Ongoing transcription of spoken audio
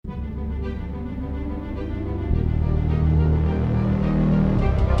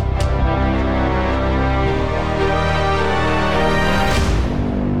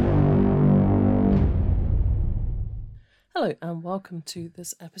Hello and welcome to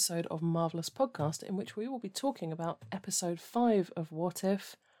this episode of Marvellous Podcast, in which we will be talking about episode 5 of What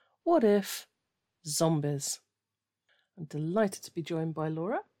If Zombies. I'm delighted to be joined by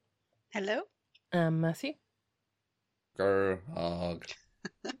Laura. Hello. And Matthew. Gerhard.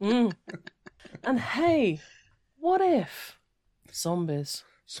 And hey, what if zombies?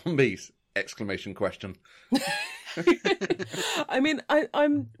 Zombies! Exclamation question. I mean,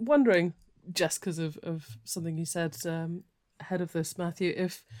 I'm wondering, just because of something you said ahead of this, Matthew,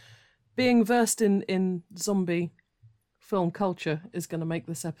 if being versed in zombie film culture is going to make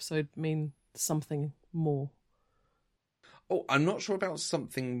this episode mean something more. Oh, I'm not sure about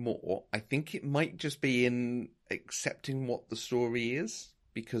something more. I think it might just be in accepting what the story is,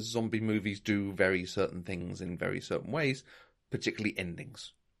 because zombie movies do very certain things in very certain ways, particularly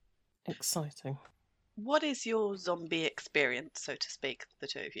endings. Exciting. What is your zombie experience, so to speak, the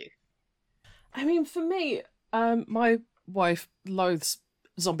two of you? I mean, for me, my wife loathes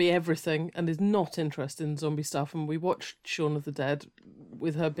zombie everything and is not interested in zombie stuff, and we watched Shaun of the Dead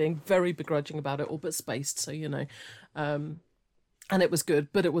with her being very begrudging about it, all but spaced, so you know. And it was good,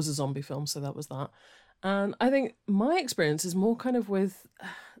 but it was a zombie film, so that was that. And I think my experience is more kind of with,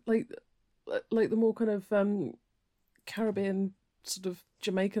 like the more kind of Caribbean sort of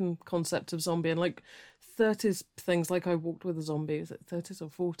Jamaican concept of zombie, and like 30s things, like I Walked with a Zombie, is it 30s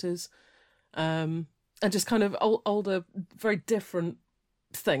or 40s? And just kind of older, very different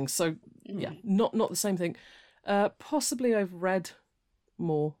things. So yeah, not the same thing. Possibly I've read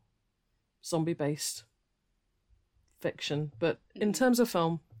more zombie-based fiction, but in terms of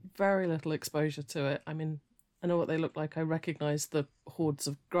film, very little exposure to it. I mean, I know what they look like. I recognise the hordes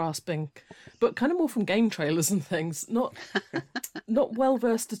of grasping, but kind of more from game trailers and things. Not well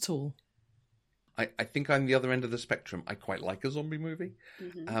versed at all. I think I'm the other end of the spectrum. I quite like a zombie movie,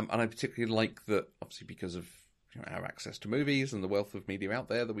 and I particularly like that, obviously because of our access to movies and the wealth of media out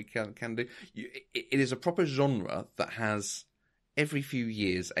there that we can do. It is a proper genre that has every few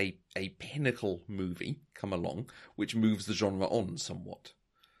years a pinnacle movie come along, which moves the genre on somewhat.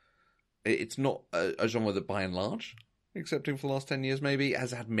 It's not a genre that, by and large, excepting for the last 10 years maybe,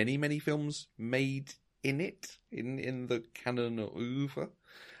 has had many films made in it, in the canon or oeuvre.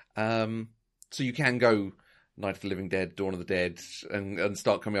 So you can go Night of the Living Dead, Dawn of the Dead, and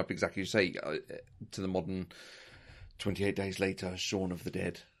start coming up exactly as you say, to the modern 28 Days Later, Shaun of the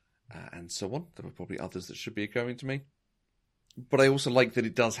Dead, and so on. There are probably others that should be occurring to me. But I also like that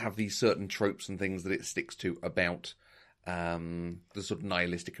it does have these certain tropes and things that it sticks to about the sort of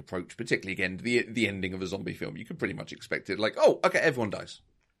nihilistic approach, particularly, again, the ending of a zombie film. You can pretty much expect it, like, oh, okay, everyone dies.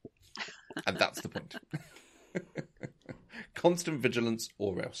 And that's the point. Constant vigilance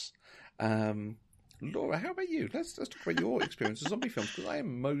or else. Laura, how about you? Let's talk about your experience with zombie films, because I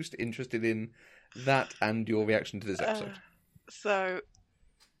am most interested in that and your reaction to this episode. So,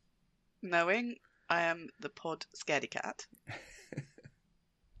 knowing I am the pod scaredy cat,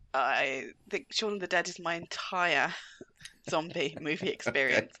 I think Shaun of the Dead is my entire zombie movie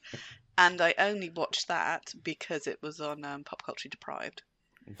experience. Okay. And I only watched that because it was on Pop Culture Deprived.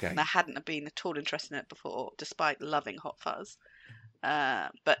 Okay. And I hadn't been at all interested in it before, despite loving Hot Fuzz.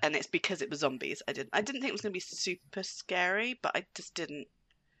 And it's because it was zombies. I didn't think it was going to be super scary, but I just didn't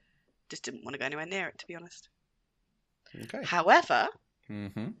want to go anywhere near it, to be honest. Okay. However,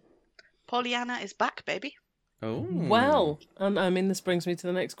 Pollyanna is back, baby. Oh. Well, and I mean, this brings me to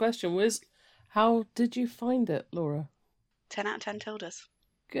the next question, was how did you find it, Laura? 10 out of 10 tildes.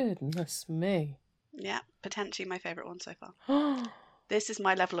 Goodness me. Yeah, potentially my favourite one so far. This is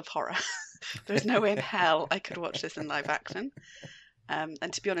my level of horror. There's no way in hell I could watch this in live action.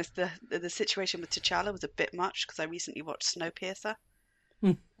 And to be honest, the situation with T'Challa was a bit much, because I recently watched Snowpiercer.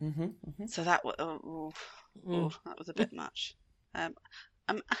 So that was that was a bit much.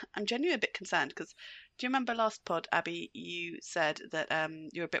 I'm genuinely a bit concerned, because do you remember last pod, Abby, you said that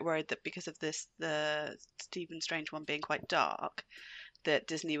you were a bit worried that because of this, the Stephen Strange one being quite dark, that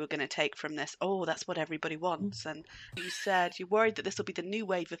Disney were going to take from this, oh, that's what everybody wants. And you said you're worried that this will be the new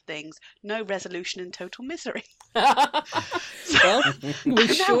wave of things, no resolution and total misery. Well, we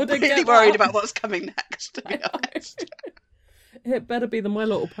sure did really get worried that. about what's coming next, to be honest. It better be the My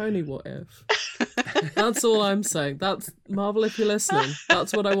Little Pony what if. That's all I'm saying. That's Marvel, if you're listening.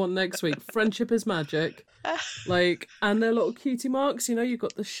 That's what I want next week. Friendship is magic. Like, and their little cutie marks, you know, you've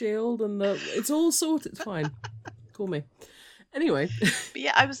got the shield and it's all sorted. It's fine. Call me. Anyway. But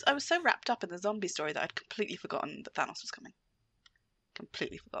yeah, I was so wrapped up in the zombie story that I'd completely forgotten that Thanos was coming.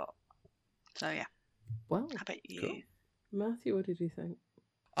 Completely forgot. So yeah. Well, how about you? Cool. Matthew, what did you think?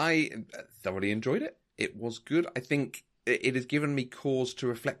 I thoroughly enjoyed it. It was good. I think it has given me cause to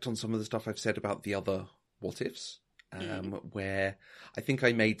reflect on some of the stuff I've said about the other what ifs. where I think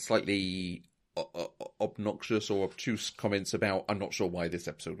I made slightly obnoxious or obtuse comments about I'm not sure why this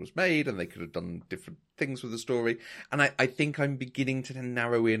episode was made, and they could have done different things with the story. And I think I'm beginning to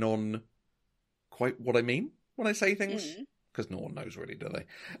narrow in on quite what I mean when I say things, because no one knows really, do they?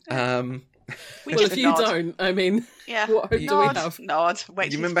 Well, if you don't, I mean, what hope do we have? Nod.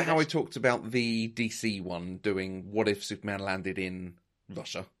 Wait, you remember how I talked about the DC one doing what if Superman landed in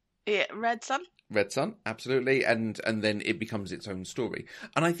Russia? Yeah, Red Sun, absolutely, and then it becomes its own story.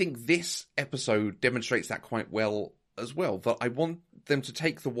 And I think this episode demonstrates that quite well as well, that I want them to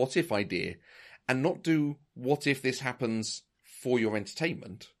take the what if idea and not do what if this happens for your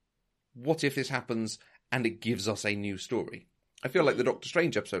entertainment. What if this happens and it gives us a new story? I feel like the Doctor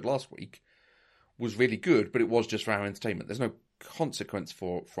Strange episode last week was really good, but it was just for our entertainment. There's no consequence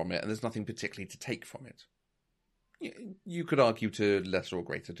from it, and there's nothing particularly to take from it. You could argue to lesser or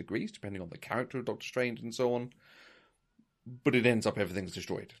greater degrees, depending on the character of Doctor Strange and so on. But it ends up everything's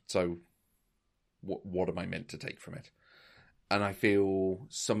destroyed. So what am I meant to take from it? And I feel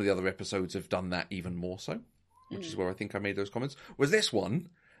some of the other episodes have done that even more so, which is where I think I made those comments. Whereas this one,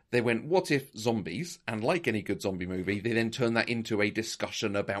 they went, what if zombies? And like any good zombie movie, they then turn that into a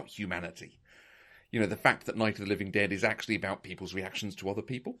discussion about humanity. You know, the fact that Night of the Living Dead is actually about people's reactions to other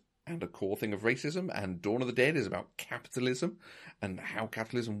people, and a core thing of racism, and Dawn of the Dead is about capitalism, and how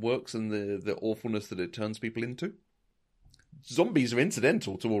capitalism works, and the awfulness that it turns people into. Zombies are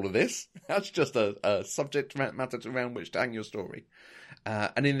incidental to all of this. That's just a subject matter around which to hang your story.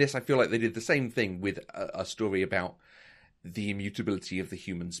 And in this, I feel like they did the same thing with a story about the immutability of the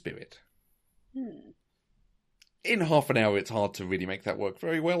human spirit. In half an hour, it's hard to really make that work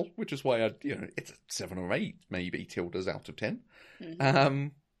very well, which is why it's a 7 or 8, maybe, tildes out of 10.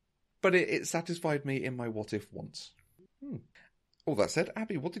 But it satisfied me in my what if once. All that said,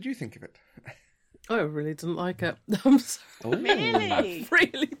 Abby, what did you think of it? I really didn't like it. I'm sorry. Really? I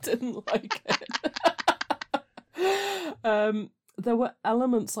really didn't like it. There were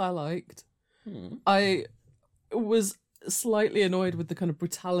elements I liked. I was slightly annoyed with the kind of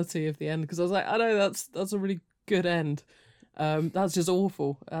brutality of the end, because I was like, I know that's a really good end. That's just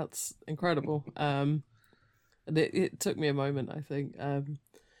awful. That's incredible. And it took me a moment, I think.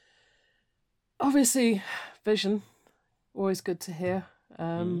 Obviously, Vision, always good to hear.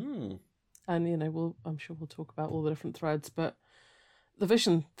 And I'm sure we'll talk about all the different threads, but the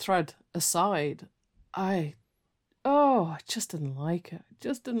Vision thread aside, I just didn't like it.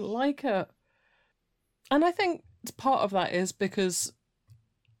 And I think part of that is because,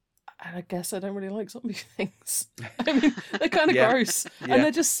 and I guess I don't really like zombie things. I mean, they're kind of gross, and there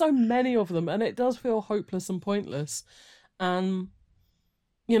are just so many of them, and it does feel hopeless and pointless. And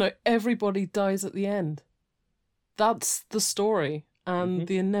everybody dies at the end. That's the story, and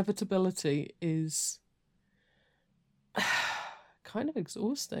the inevitability is kind of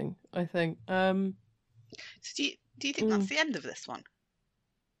exhausting, I think. So do you think that's the end of this one?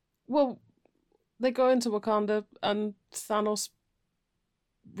 Well, they go into Wakanda and Thanos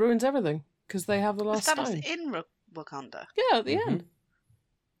ruins everything because they have the last Thanos stone. In Wakanda? Yeah, at the end.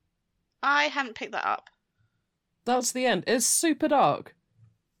 I haven't picked that up. That's the end. It's super dark.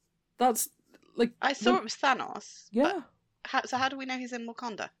 That's like... I saw it was Thanos. Yeah. How do we know he's in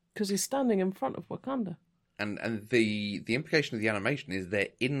Wakanda? Because he's standing in front of Wakanda. And the implication of the animation is they're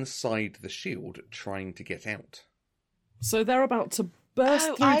inside the shield trying to get out. So they're about to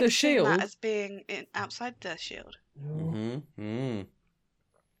burst through the shield. That as being outside the shield.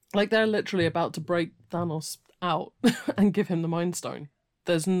 Like they're literally about to break Thanos out and give him the Mind Stone.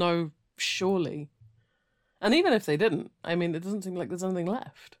 There's no surely. And even if they didn't, I mean, it doesn't seem like there's anything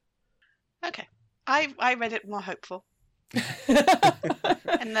left. Okay. I read it more hopeful.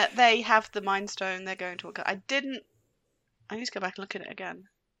 And that they have the Mind Stone, they're going to Wakanda. I need to go back and look at it again.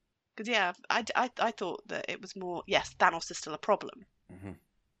 Because, I thought that it was more, yes, Thanos is still a problem.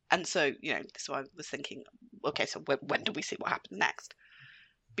 And so, so I was thinking, okay, so when do we see what happens next?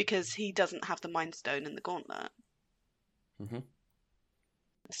 Because he doesn't have the Mind Stone and the Gauntlet.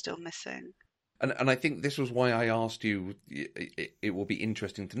 Still missing. And I think this was why I asked you, it will be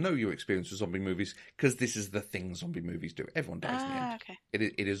interesting to know your experience with zombie movies, because this is the thing zombie movies do. Everyone dies in the end. Okay.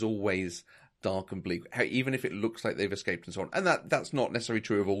 It is always dark and bleak, even if it looks like they've escaped and so on. And that's not necessarily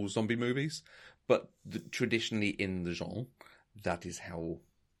true of all zombie movies, but traditionally in the genre, that is how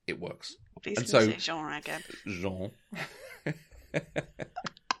it works. Please and say genre again. Genre.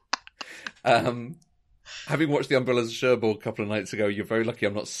 Having watched The Umbrellas of Cherbourg a couple of nights ago, you're very lucky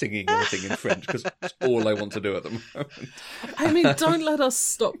I'm not singing anything in French, because it's all I want to do at the moment. I mean, don't let us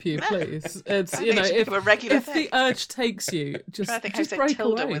stop you, please. It's if the urge takes you, just break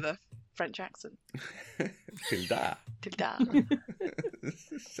Tilda away. with a French accent. Tilda. Tilda.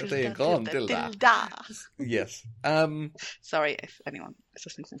 C'était grand Tilda. Tilda. Yes. Sorry if anyone is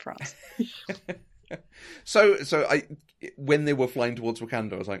listening from France. So when they were flying towards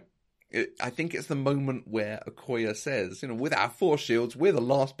Wakanda, I was like, I think it's the moment where Okoye says, with our force shields, we're the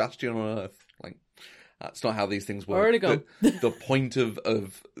last bastion on Earth. Like, that's not how these things work. Already gone. The point of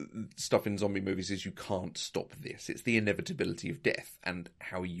stuff in zombie movies is you can't stop this. It's the inevitability of death and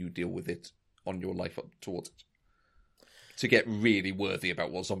how you deal with it on your life up towards it. To get really worthy about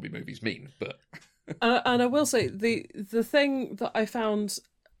what zombie movies mean, but and I will say the thing that I found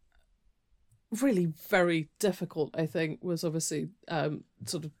really very difficult, I think, was obviously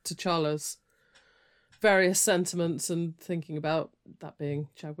sort of T'Challa's various sentiments and thinking about that being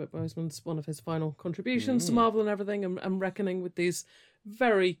Chadwick Boseman's one of his final contributions to Marvel and everything, and reckoning with these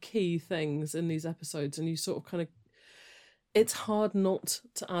very key things in these episodes, and you sort of kind of, it's hard not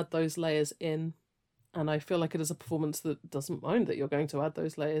to add those layers in. And I feel like it is a performance that doesn't mind that you're going to add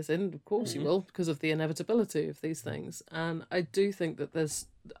those layers in. Of course you will, because of the inevitability of these things. And I do think that there's,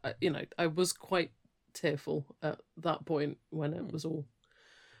 I was quite tearful at that point when it was all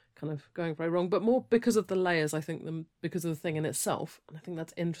kind of going very wrong. But more because of the layers, I think, than because of the thing in itself. And I think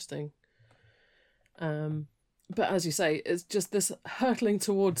that's interesting. But as you say, it's just this hurtling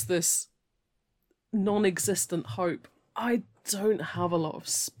towards this non-existent hope. I don't have a lot of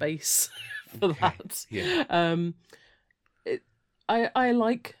space for that. Yeah. I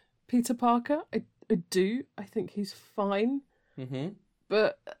like Peter Parker. I do. I think he's fine. Mm-hmm.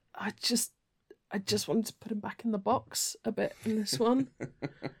 But I just wanted to put him back in the box a bit in this one.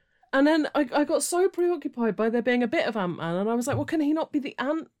 And then I got so preoccupied by there being a bit of Ant-Man, and I was like, well, can he not be the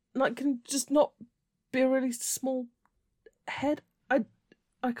ant? Like, can just not be a really small head? I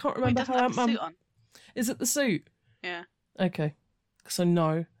can't remember how Ant-Man... Suit on? Is it the suit? Yeah. Okay. So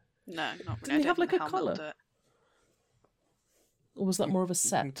no. No, not really. Didn't he have like a collar? Or was that more of a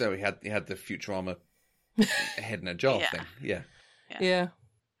set? So he had the Futurama head in a jar thing. Yeah.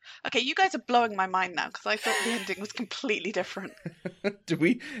 Okay, you guys are blowing my mind now because I thought the ending was completely different. Do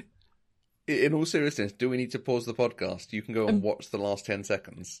we, in all seriousness, do we need to pause the podcast? You can go and watch the last 10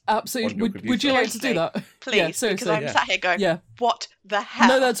 seconds. Absolutely. Would you like to do that? Please, yeah, seriously. because I'm sat here going, what the hell?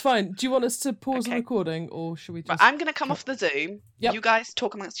 No, that's fine. Do you want us to pause the recording, or should we just... Right, I'm going to come off the Zoom. Yep. You guys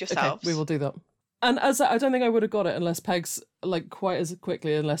talk amongst yourselves. Okay, we will do that. And I don't think I would have got it unless Peg's, like, quite as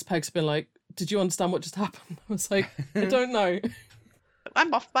quickly, unless Peg's been like, did you understand what just happened? I was like, I don't know.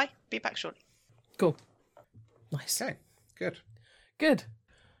 I'm off. Bye. Be back shortly. Cool. Nice. Okay, good. Good.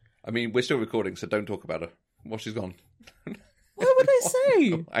 I mean, we're still recording, so don't talk about her. Well, she's gone. What would I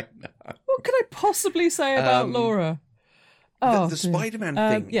say? I know. What could I possibly say about Laura? Oh, the Spider-Man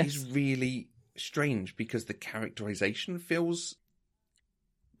thing is really strange because the characterization feels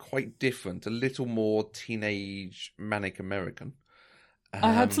quite different, a little more teenage manic American.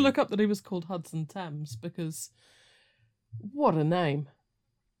 I had to look up that he was called Hudson Thames because what a name.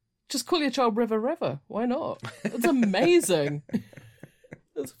 Just call your child River. Why not? That's amazing.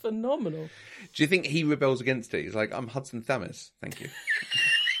 That's phenomenal. Do you think he rebels against it? He's like, I'm Hudson Thames. Thank you.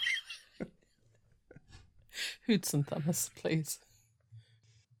 Hudson Thames, please.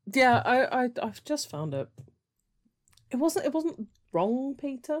 Yeah, I've just found it. It wasn't wrong,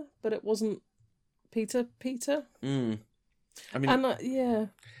 Peter, but it wasn't Peter. I mean, and it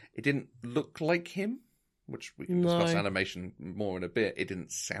didn't look like him, which we can discuss animation more in a bit. It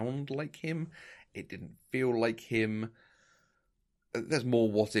didn't sound like him. It didn't feel like him. There's more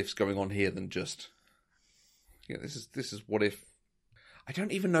what ifs going on here than just, this is what if. I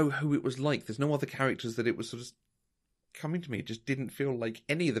don't even know who it was like. There's no other characters that it was sort of coming to me. It just didn't feel like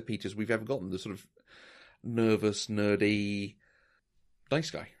any of the Peters we've ever gotten. The sort of nervous, nerdy,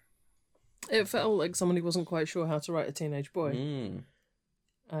 nice guy. It felt like somebody wasn't quite sure how to write a teenage boy.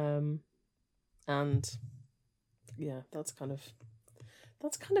 And yeah, that's kind of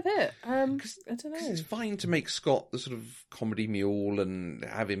it. I don't know. It's fine to make Scott the sort of comedy mule and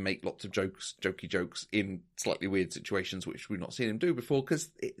have him make lots of jokey jokes in slightly weird situations, which we've not seen him do before, because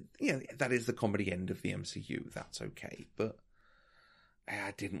that is the comedy end of the MCU. That's okay, but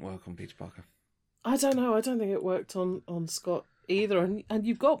it didn't work on Peter Parker. I don't know. I don't think it worked on Scott either. And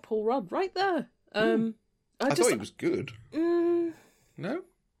you've got Paul Rudd right there. I thought he was good. No?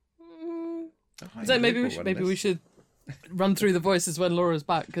 So maybe we should run through the voices when Laura's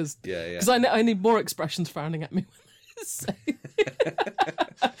back, because I need more expressions frowning at me when I say.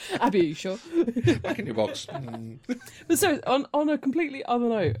 Abby, are you sure? Back in your box. But so on a completely other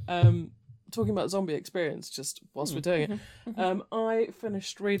note, talking about zombie experience, just whilst we're doing it, I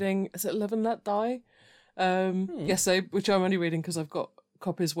finished reading, is it Live and Let Die? Yesterday, which I'm only reading because I've got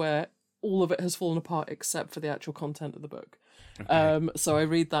copies where all of it has fallen apart except for the actual content of the book. Okay. So I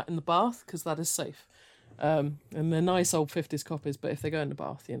read that in the bath because that is safe. And they're nice old 50s copies, but if they go in the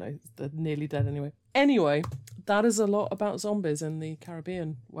bath, they're nearly dead anyway. Anyway, that is a lot about zombies in the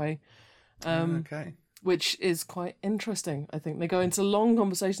Caribbean way. Okay. Which is quite interesting, I think. They go into long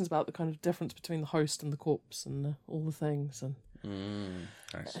conversations about the kind of difference between the host and the corpse and all the things. And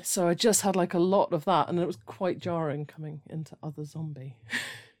Nice. so I just had like a lot of that, and it was quite jarring coming into Other Zombie.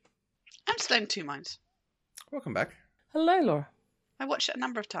 I'm still in two minds. Welcome back. Hello, Laura. I watched it a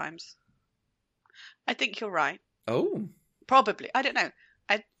number of times. I think you're right. Oh. Probably. I don't know.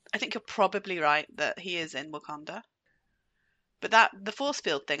 I think you're probably right that he is in Wakanda. But the force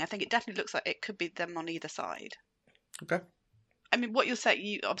field thing, I think it definitely looks like it could be them on either side. Okay. I mean, what you're saying,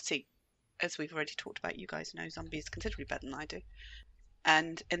 you obviously, as we've already talked about, you guys know zombies considerably better than I do.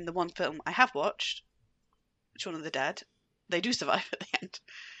 And in the one film I have watched, Shaun of the Dead, they do survive at the end.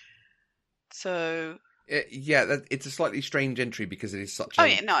 So... it's a slightly strange entry because it is such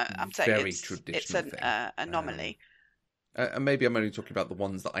I'm saying very it's traditional an thing. anomaly. And maybe I'm only talking about the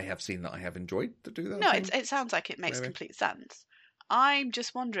ones that I have seen that I have enjoyed to do that. No, it sounds like it makes Maybe. complete sense. I'm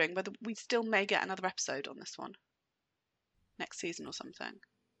just wondering whether we still may get another episode on this one next season or something.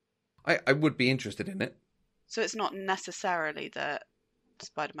 I would be interested in it. So it's not necessarily that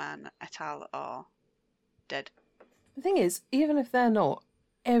Spider-Man et al. Are dead. The thing is, even if they're not,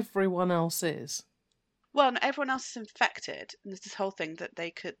 everyone else is. Well, everyone else is infected, and there's this whole thing that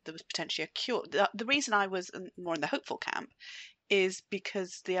there was potentially a cure. The reason I was more in the hopeful camp is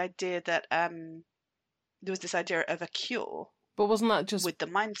because the idea that there was this idea of a cure. But wasn't that just with the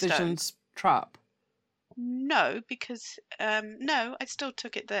Mind Stone? Vision's trap? No, because I still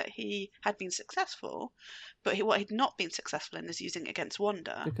took it that he had been successful, but what he'd not been successful in is using it against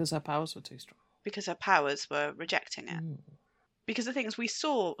Wanda. Because her powers were too strong. Because her powers were rejecting it. Because the thing is, we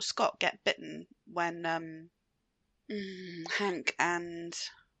saw Scott get bitten when Hank and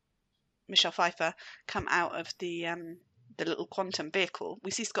Michelle Pfeiffer come out of the little quantum vehicle.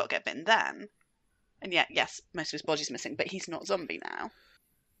 We see Scott get bitten then. And yet, yes, most of his body's missing, but he's not zombie now.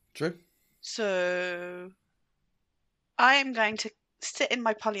 True. So I am going to sit in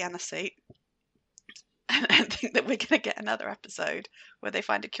my Pollyanna seat and think that we're going to get another episode where they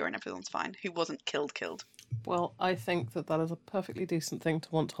find a cure and everyone's fine, who wasn't killed. Well, I think that is a perfectly decent thing to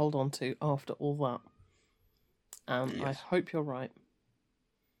want to hold on to after all that. And Yes. I hope you're right.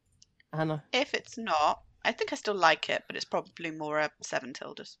 Anna? If it's not, I think I still like it, but it's probably more a 7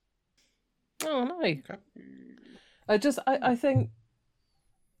 tildes. Oh, no. Okay.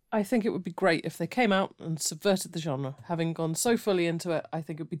 I think it would be great if they came out and subverted the genre. Having gone so fully into it, I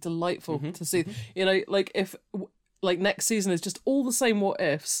think it would be delightful to see. If next season is just all the same what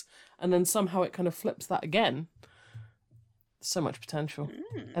ifs, and then somehow it kind of flips that again. So much potential.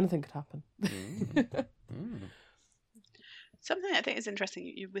 Anything could happen. Something I think is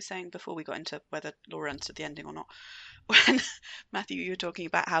interesting, you were saying before we got into whether Laura understood the ending or not, when Matthew, you were talking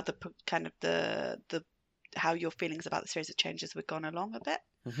about how the kind of the how your feelings about the series have changed as we've gone along a bit.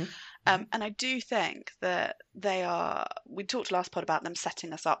 And I do think that we talked last pod about them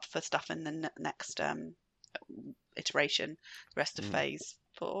setting us up for stuff in the next iteration, the rest of phase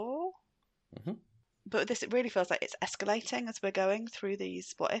 4. But this, it really feels like it's escalating as we're going through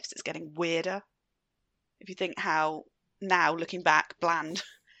these what ifs. It's getting weirder. If you think how now looking back bland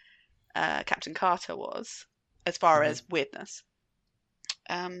Captain Carter was as far as weirdness,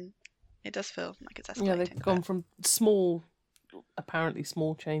 it does feel like it's escalating. Yeah, they've gone from apparently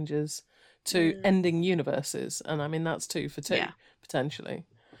small changes to ending universes, and I mean that's 2 for 2 potentially.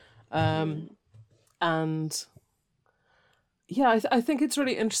 And yeah, I think it's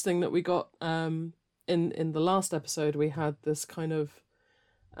really interesting that we got in the last episode we had this kind of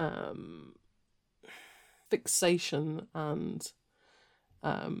fixation and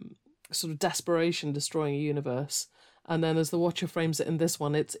sort of desperation destroying a universe, and then as the Watcher frames it in this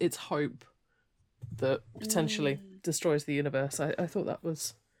one, it's hope that potentially destroys the universe. I thought that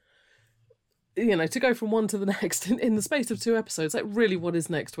was, to go from one to the next in the space of 2 episodes, like really what is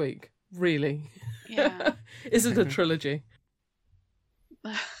next week? Really? Yeah. Is it a trilogy?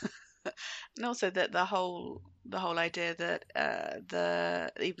 And also that the whole idea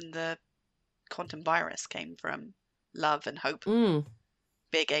that even the quantum virus came from love and hope.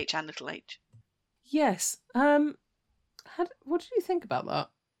 Big H and little h. Yes. What did you think about that?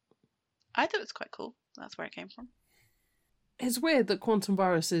 I thought it was quite cool. That's where it came from. It's weird that quantum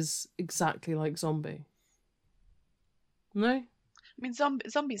virus is exactly like zombie. No? I mean,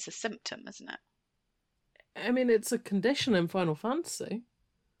 zombie's a symptom, isn't it? I mean, it's a condition in Final Fantasy.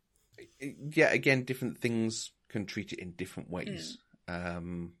 Yeah, again, different things can treat it in different ways.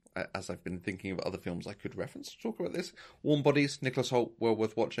 as I've been thinking of other films I could reference to talk about this. Warm Bodies, Nicholas Hoult, well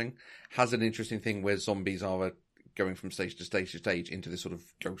worth watching, has an interesting thing where zombies are going from stage to stage to stage into this sort of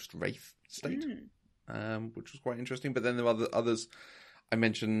ghost wraith state, which was quite interesting. But then there are others. I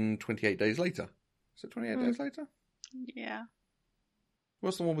mentioned 28 Days Later. Is it 28 Days Later? Yeah.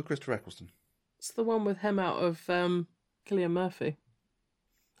 What's the one with Christopher Eccleston? It's the one with him out of Cillian Murphy.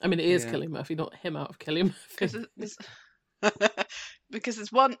 I mean, it is Cillian Murphy, not him out of Cillian Murphy. Because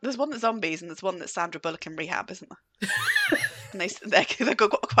there's one that's zombies and there's one that's Sandra Bullock in Rehab, isn't there? And they've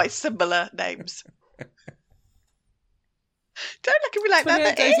got quite similar names. Don't look at me like 28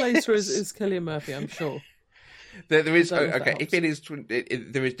 that. Days Later is Cillian Murphy, I'm sure. There is okay. If it is,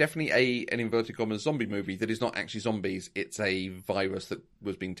 there is definitely an inverted commas zombie movie that is not actually zombies. It's a virus that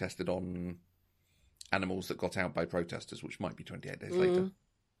was being tested on animals that got out by protesters, which might be 28 Days Later.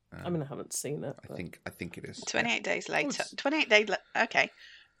 I mean, I haven't seen it. But... I think it is 28 Days Later. 28 Days. Okay,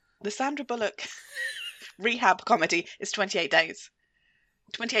 the Sandra Bullock Rehab comedy is 28 Days.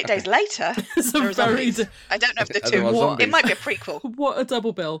 28 Days Later. There are zombies. I don't know if the two. It might be a prequel. What a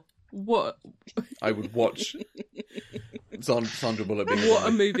double bill! What I would watch Sandra Bullock being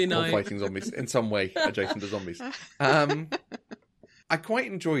a movie night, fighting zombies in some way adjacent to zombies. I quite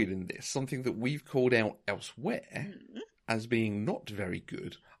enjoyed in this something that we've called out elsewhere as being not very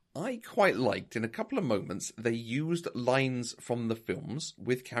good. I quite liked in a couple of moments they used lines from the films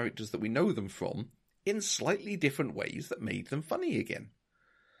with characters that we know them from in slightly different ways that made them funny again.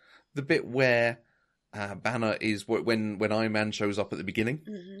 The bit where Banner is when Iron Man shows up at the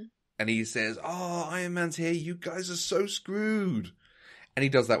beginning and he says, "Oh, Iron Man's here, you guys are so screwed." And he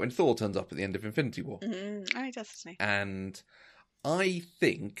does that when Thor turns up at the end of Infinity War. Oh, he does, doesn't he? And I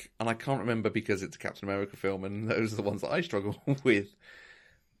think, and I can't remember because it's a Captain America film and those are the ones that I struggle with,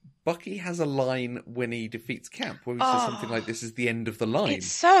 Bucky has a line when he defeats Cap where he says something like, "This is the end of the line."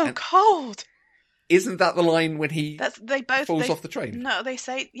 It's so cold. Isn't that the line when he falls off the train? No, they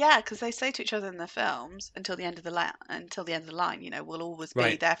say, because they say to each other in the films, until the end of the line, we'll always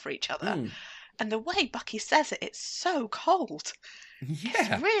be there for each other. And the way Bucky says it, it's so cold. Yeah.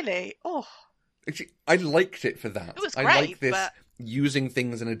 It's really, Actually, I liked it for that. It was great, I like this using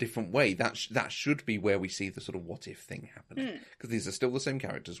things in a different way. That should be where we see the sort of what if thing happening. Because these are still the same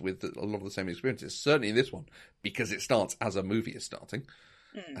characters with a lot of the same experiences. Certainly in this one, because it starts as a movie is starting.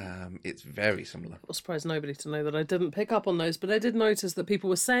 It's very similar. I'll surprise nobody to know that I didn't pick up on those, but I did notice that people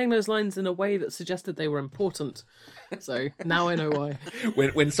were saying those lines in a way that suggested they were important. So now I know why.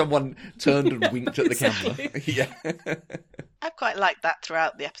 when someone turned and winked at the camera. Yeah. I've quite liked that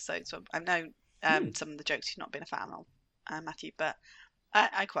throughout the episode. So I know some of the jokes you've not been a fan of, Matthew, but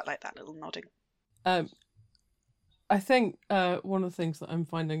I quite like that little nodding. I think one of the things that I'm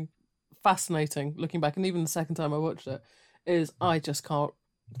finding fascinating, looking back, and even the second time I watched it, is I just can't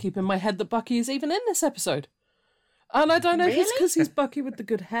keep in my head that Bucky is even in this episode. And I don't know if it's because he's Bucky with the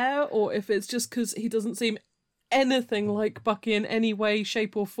good hair, or if it's just because he doesn't seem anything like Bucky in any way,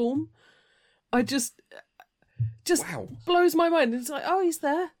 shape or form. I just blows my mind. It's like, oh, he's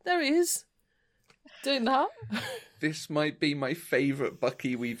there. There he is. Doing that. This might be my favourite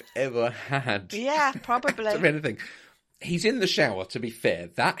Bucky we've ever had. Yeah, probably. Anything. He's in the shower, to be fair.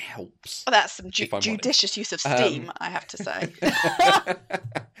 That helps. Well, that's some judicious use of steam, I have to say.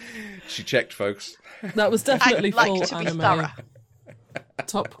 She checked, folks. That was definitely full anime. Thorough.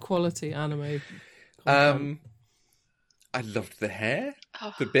 Top quality anime. I loved the hair.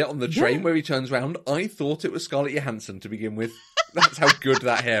 The bit on the train where he turns around, I thought it was Scarlett Johansson to begin with. That's how good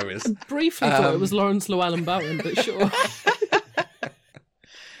that hair is. I briefly thought it was Lawrence Llewellyn-Bowen, but sure.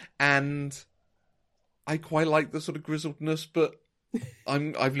 And I quite like the sort of grizzledness, but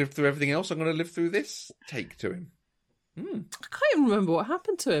I've lived through everything else. I'm going to live through this take to him. I can't even remember what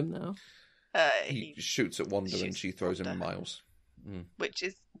happened to him now. He shoots at Wanda and she throws him miles. Which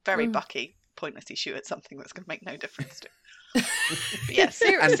is very Bucky. Pointlessly shoot at something that's going to make no difference to him. But yeah,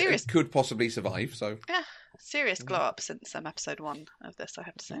 serious. Could possibly survive, so. Yeah, serious glow up since episode 1 of this, I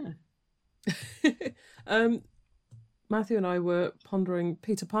have to say. Matthew and I were pondering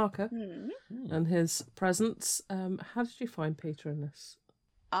Peter Parker and his presence. How did you find Peter in this?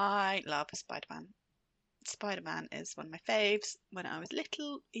 I love Spider-Man. Spider-Man is one of my faves. When I was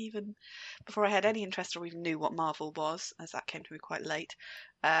little, even before I had any interest or even knew what Marvel was, as that came to me quite late,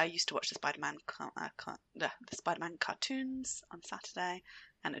 I used to watch the Spider-Man cartoons on Saturday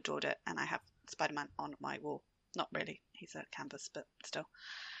and adored it. And I have Spider-Man on my wall. Not really, he's a canvas, but still.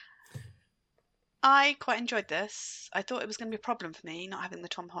 I quite enjoyed this. I thought it was going to be a problem for me not having the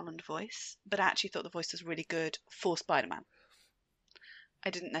Tom Holland voice, but I actually thought the voice was really good for Spider-Man. I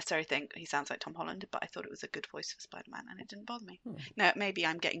didn't necessarily think he sounds like Tom Holland, but I thought it was a good voice for Spider-Man, and it didn't bother me. Now, maybe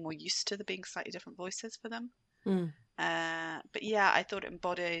I'm getting more used to there being slightly different voices for them. But yeah, I thought it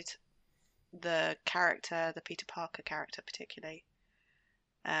embodied the character, the Peter Parker character particularly.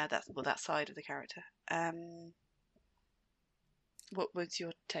 That side of the character. What was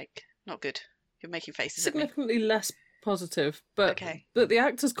your take? Not good. You're making faces at me. Significantly less positive, but Okay. But the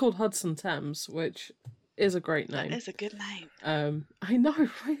actor's called Hudson Thames, which is a great name. That is a good name. I know,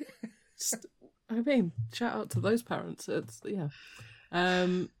 right? I mean, shout out to those parents. It's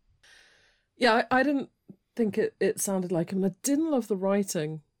I didn't think it sounded like him. I didn't love the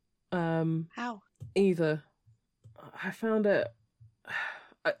writing. How? Either. I found it.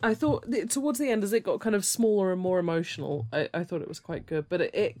 I thought towards the end, as it got kind of smaller and more emotional, I thought it was quite good, but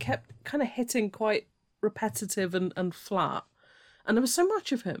it kept kind of hitting quite repetitive and flat, and there was so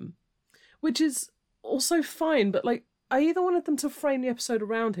much of him, which is also fine, but like I either wanted them to frame the episode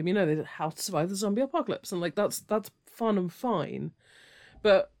around him, they did How to Survive the Zombie Apocalypse, and like that's fun and fine,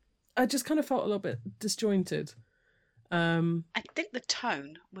 but I just kind of felt a little bit disjointed. I think the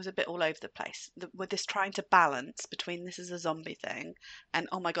tone was a bit all over the place with this trying to balance between this is a zombie thing and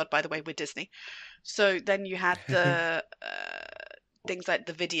oh my god, by the way, we're Disney. So then you had the things like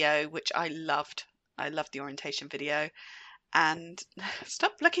the video, which I loved. I loved the orientation video. And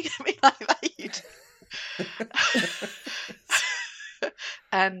stop looking at me like that.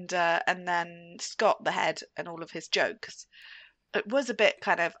 And then Scott the Head and all of his jokes. It was a bit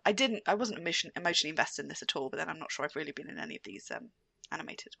kind of I wasn't emotionally invested in this at all, but then I'm not sure I've really been in any of these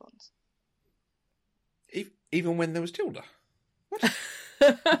animated ones. Even when there was Tilda. What?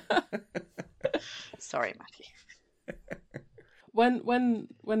 Sorry, Matthew.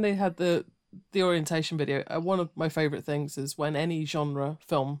 When they had the orientation video, one of my favourite things is when any genre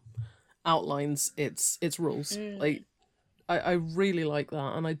film outlines its rules. Like I really like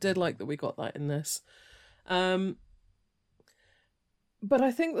that, and I did like that we got that in this. But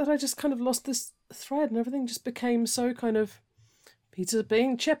I think that I just kind of lost this thread, and everything just became so kind of Peter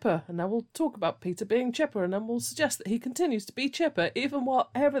being Chipper, and now we'll talk about Peter being Chipper, and then we'll suggest that he continues to be Chipper even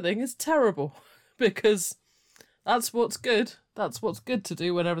while everything is terrible, because that's what's good. That's what's good to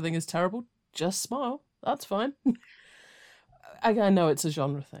do when everything is terrible. Just smile. That's fine. I know it's a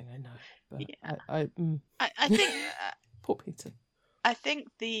genre thing. I know, but yeah. I think poor Peter. I think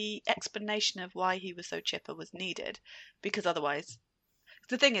the explanation of why he was so Chipper was needed, because otherwise.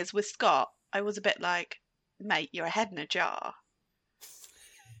 The thing is, with Scott, I was a bit like, mate, you're a head in a jar.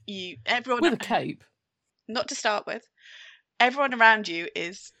 Everyone with a cape. Not to start with. Everyone around you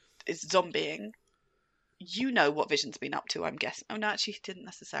is zombieing. You know what Vision's been up to, I'm guessing. Oh, no, actually, he didn't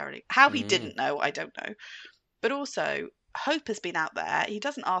necessarily. How he didn't know, I don't know. But also, Hope has been out there. He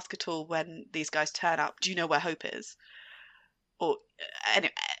doesn't ask at all when these guys turn up, do you know where Hope is? Or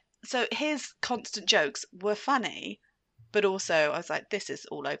anyway, so his constant jokes were funny. But also, I was like, this is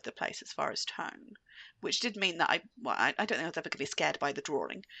all over the place as far as tone, which did mean that I don't think I was ever going to be scared by the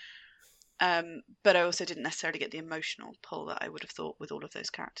drawing. But I also didn't necessarily get the emotional pull that I would have thought with all of those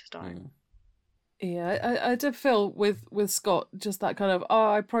characters dying. Yeah, I did feel with Scott, just that kind of,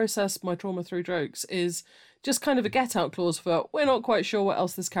 I process my trauma through jokes is just kind of a get-out clause for, we're not quite sure what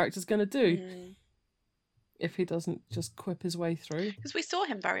else this character's going to do if he doesn't just quip his way through. Because we saw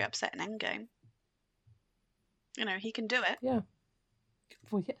him very upset in Endgame. He can do it. Yeah.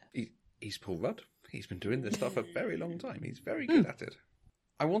 Well, yeah. He's Paul Rudd. He's been doing this stuff a very long time. He's very good at it.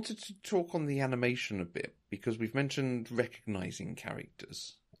 I wanted to talk on the animation a bit, because we've mentioned recognising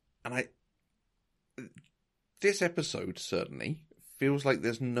characters. And this episode, certainly, feels like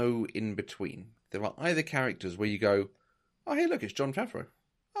there's no in-between. There are either characters where you go, oh, hey, look, it's Jon Favreau.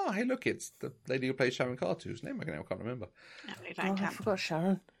 Oh, hey, look, it's the lady who plays Sharon Carter, whose name I can't remember. I forgot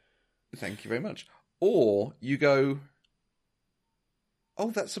Sharon. Thank you very much. Or you go,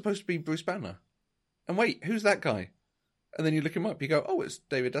 oh, that's supposed to be Bruce Banner. And wait, who's that guy? And then you look him up, you go, oh, it's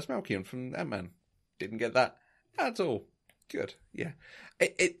David Dastmalchian from Ant-Man. Didn't get that at all. Good, yeah.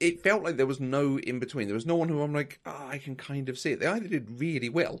 It felt like there was no in-between. There was no one who I'm like, I can kind of see it. They either did really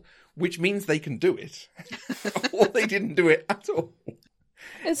well, which means they can do it, or they didn't do it at all.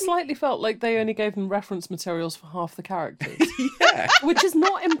 It slightly felt like they only gave them reference materials for half the characters. Yeah. Which is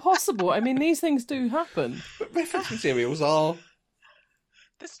not impossible. I mean, these things do happen. But reference materials are...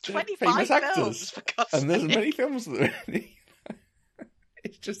 There's 25 famous films, actors. for God's And there's sake. many films that...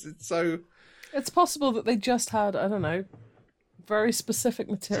 it's so... It's possible that they just had, I don't know, very specific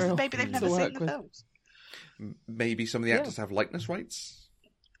material. Maybe they've never seen the films. Maybe some of the actors have likeness rights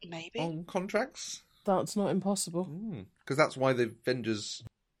Maybe. on contracts. That's not impossible. Because that's why the Avengers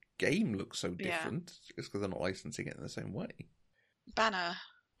game looks so different. It's because they're not licensing it in the same way. Banner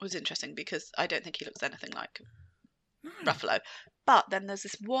was interesting because I don't think he looks anything like Ruffalo. But then there's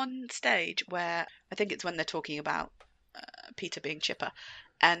this one stage where I think it's when they're talking about Peter being Chipper,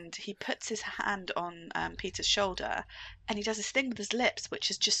 and he puts his hand on Peter's shoulder, and he does this thing with his lips, which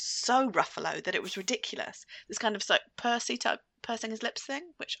is just so Ruffalo that it was ridiculous. This kind of like Percy type pursing his lips thing,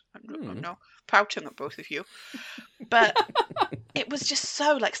 which I'm not pouting at both of you, but it was just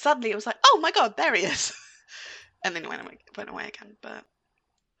so like suddenly it was like, oh my god, there he is, and then it went away again. But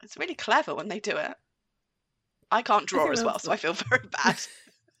it's really clever when they do it. I can't draw as well, so I feel very bad.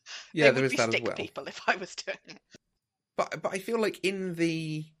 Yeah, there is that as stick well. people if I was doing it. But I feel like in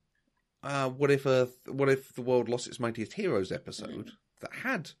the what if the world lost its mightiest heroes episode that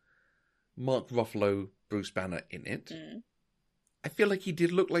had Mark Ruffalo, Bruce Banner in it, I feel like he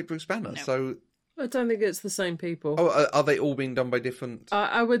did look like Bruce Banner. No. So I don't think it's the same people. oh, are they all being done by different?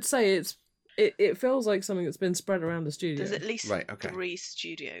 I would say it feels like something that's been spread around the studio. There's at least Right, okay. 3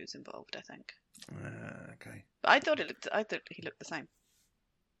 studios involved, I think. Okay. But I thought he looked the same,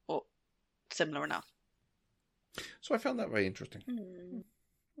 or similar enough. So I found that very interesting.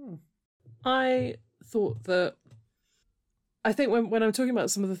 I thought that. I think when I'm talking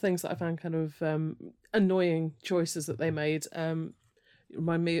about some of the things that I found kind of annoying choices that they made, it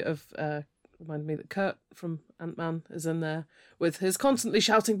reminded me that Kurt from Ant-Man is in there with his constantly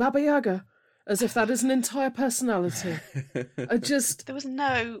shouting Baba Yaga, as if that is an entire personality. I just There was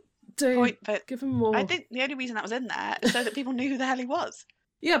no dude, point for. give him more. I think the only reason that was in there is so that people knew who the hell he was.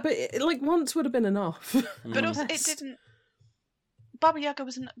 Yeah, but like once would have been enough. But also, it didn't. Baba Yaga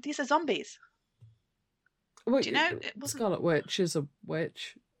was. These are zombies. Well, Do you know? It wasn't. Scarlet Witch is a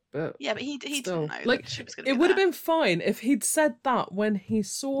witch, but Yeah, but he still. didn't know Like, that she was going to be it would have there. been fine if he'd said that when he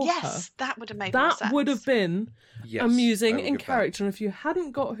saw her. Yes, that would have made more That sense. would have been Yes, amusing I will in give that. character. And if you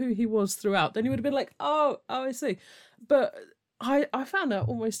hadn't got who he was throughout, then you would have been like, oh, I see. But I found out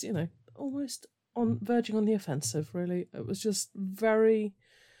almost on verging on the offensive, really. It was just very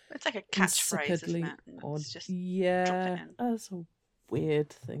It's like a catchphrase, isn't insipidly it? And odd. it's just Yeah, drop it in. that's a weird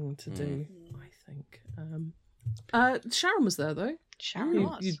thing to do, Mm. I think. Sharon was there, though. Sharon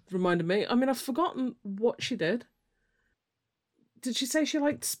was. You reminded me. I mean, I've forgotten what she did. Did she say she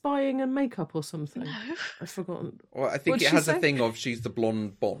liked spying and makeup or something? No. I've forgotten. Well, I think What'd it she has a say? thing of she's the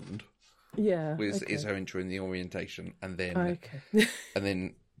blonde Bond, Yeah. is okay. her intro in the orientation, and then Okay. and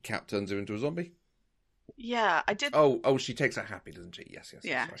then Cap turns her into a zombie. Yeah, I did. Oh, she takes her happy, doesn't she? Yes.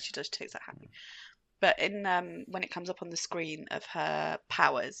 Yeah, Sorry. she does take that happy. But in when it comes up on the screen of her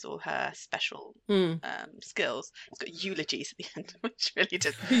powers or her special skills, it's got eulogies at the end, which really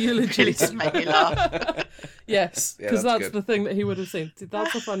did Eulogies. make me laugh. Yes, Yeah, because that's that's good. the thing that he would have seen.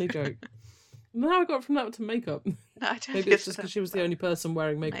 That's a funny joke. And how I got from that to makeup. No, I don't Maybe think it's just because she was the only person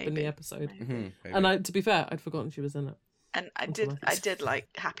wearing makeup in the Maybe. episode. Mhm, maybe. And to be fair, I'd forgotten she was in it. And I Automatic. did like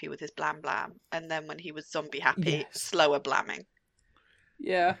Happy with his blam blam, and then when he was zombie happy, Yes. slower blamming.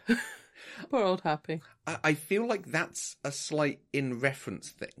 Yeah. Poor old Happy. I feel like that's a slight in reference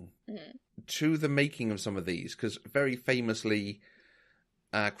thing to the making of some of these, because very famously,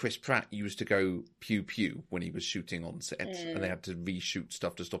 Chris Pratt used to go pew pew when he was shooting on set, and they had to reshoot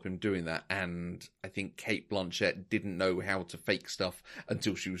stuff to stop him doing that. And I think Kate Blanchett didn't know how to fake stuff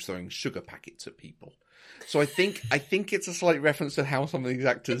until she was throwing sugar packets at people. So I think it's a slight reference to how some of these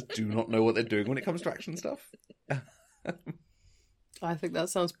actors do not know what they're doing when it comes to action stuff. I think that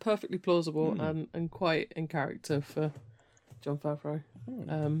sounds perfectly plausible and quite in character for Jon Favreau.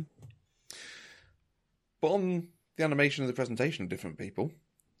 But on the animation of the presentation of different people,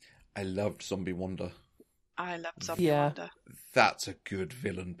 I loved Zombie Wonder. I loved Zombie Yeah. Wonder. That's a good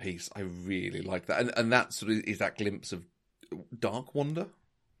villain piece. I really like that. And that sort of is that glimpse of Dark Wonder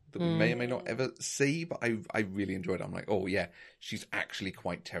that we may or may not ever see, but I really enjoyed it. I'm like, oh yeah, she's actually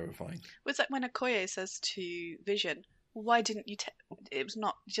quite terrifying. Was that when Okoye says to Vision, why didn't you it was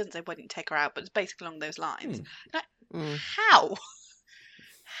not, she doesn't say why didn't you take her out, but it's basically along those lines. Like, how?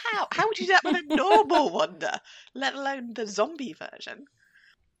 How would you do that with a normal Wonder, let alone the zombie version?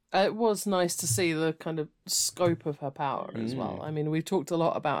 It was nice to see the kind of scope of her power as well. I mean, we've talked a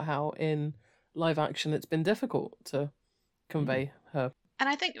lot about how in live action it's been difficult to convey her. And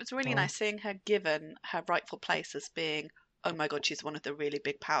I think it was really nice seeing her given her rightful place as being, oh my god, she's one of the really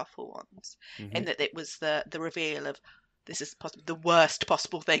big, powerful ones. In that it was the reveal of this is the worst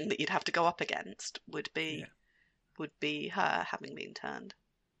possible thing that you'd have to go up against would be her having been turned.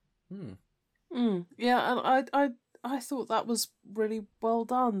 Yeah, and I thought that was really well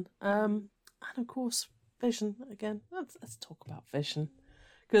done. And of course, Vision again. Let's talk about Vision,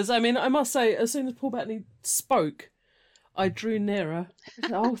 because I mean, I must say, as soon as Paul Bettany spoke, I drew nearer. I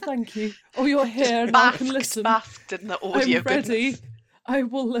said, oh, thank you. Oh, you're here, now I can listen. Basked in the audio I'm ready. goodness. I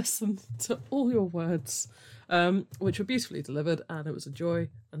will listen to all your words, which were beautifully delivered, and it was a joy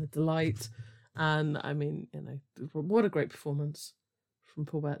and a delight. And I mean, what a great performance from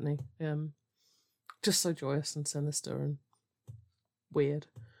Paul Bettany. Just so joyous and sinister and weird.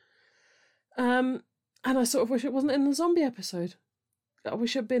 And I sort of wish it wasn't in the zombie episode. I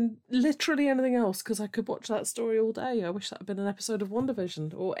wish it had been literally anything else, because I could watch that story all day. I wish that had been an episode of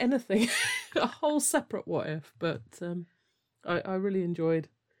WandaVision or anything. A whole separate what if. But I really enjoyed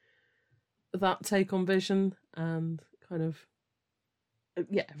that take on Vision and kind of,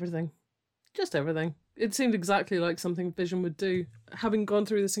 everything. Just everything. It seemed exactly like something Vision would do, having gone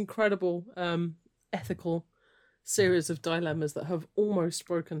through this incredible ethical series of dilemmas that have almost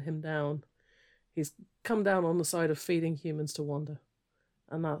broken him down. He's come down on the side of feeding humans to Wanda.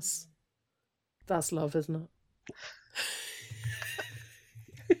 And that's love, isn't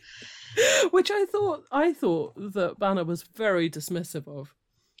it? Which I thought that Banner was very dismissive of.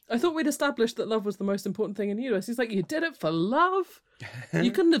 I thought we'd established that love was the most important thing in the universe. He's like, you did it for love?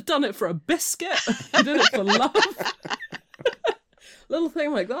 You couldn't have done it for a biscuit. You did it for love. Little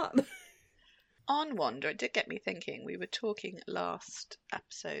thing like that. On Wanda, it did get me thinking. We were talking last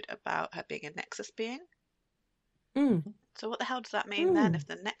episode about her being a Nexus being. So what the hell does that mean then if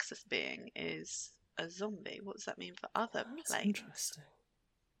the Nexus being is a zombie? What does that mean for other planes? Interesting.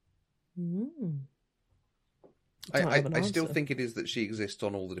 I still think it is that she exists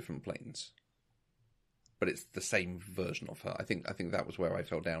on all the different planes, but it's the same version of her. I think that was where I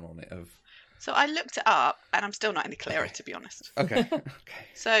fell down on it. So I looked it up, and I'm still not any clearer, to be honest. Okay.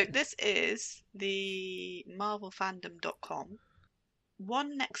 So this is the MarvelFandom.com.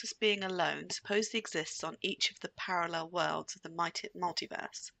 One Nexus being alone supposedly exists on each of the parallel worlds of the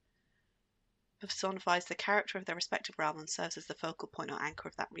multiverse. Personifies the character of their respective realm and serves as the focal point or anchor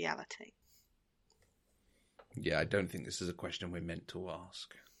of that reality. Yeah, I don't think this is a question we're meant to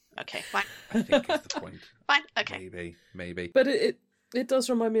ask. Okay, fine. I think is the point. Fine, okay. Maybe. But it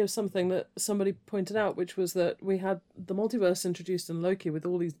does remind me of something that somebody pointed out, which was that we had the multiverse introduced in Loki with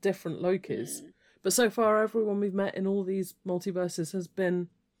all these different Lokis. But so far, everyone we've met in all these multiverses has been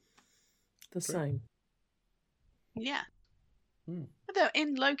the same. Yeah. Although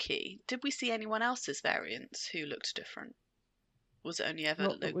in Loki, did we see anyone else's variants who looked different? Was it only ever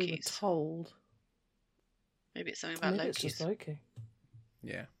Not that Loki's? we were told. Maybe it's something about Maybe Loki's. it's just Loki.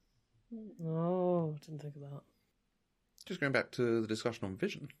 Yeah. Oh, I didn't think of that. Just going back to the discussion on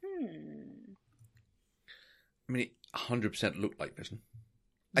Vision. I mean, it 100% looked like Vision.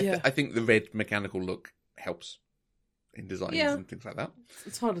 Yeah. I think the red mechanical look helps in designs and things like that.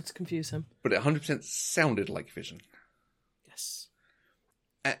 It's harder to confuse him. But it 100% sounded like Vision. Yes.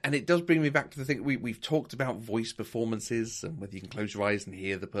 And it does bring me back to the thing, we've talked about voice performances and whether you can close your eyes and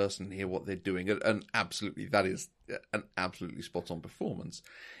hear the person, hear what they're doing. And absolutely, that is an absolutely spot-on performance.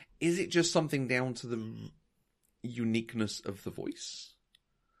 Is it just something down to the uniqueness of the voice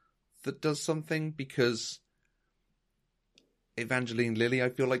that does something? Because Evangeline Lilly, I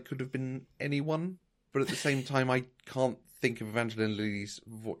feel like, could have been anyone. But at the same time, I can't think of Evangeline Lilly's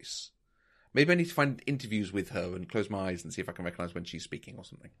voice. Maybe I need to find interviews with her and close my eyes and see if I can recognise when she's speaking or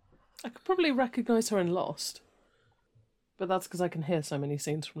something. I could probably recognise her in Lost. But that's because I can hear so many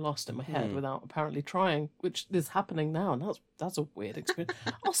scenes from Lost in my head without apparently trying, which is happening now, and that's a weird experience.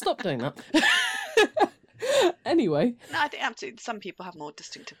 I'll stop doing that. Anyway. No, I think absolutely. Some people have more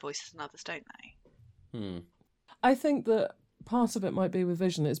distinctive voices than others, don't they? I think that part of it might be with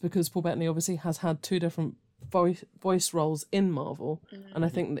Vision is because Paul Bettany obviously has had two different voice roles in Marvel, and I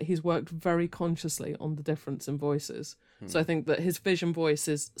think that he's worked very consciously on the difference in voices. So I think that his Vision voice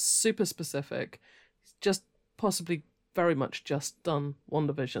is super specific. He's just possibly very much just done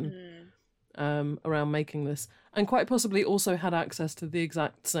WandaVision around making this, and quite possibly also had access to the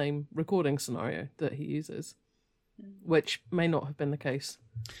exact same recording scenario that he uses, which may not have been the case.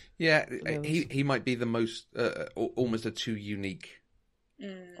 Yeah, he might be the most, almost a too unique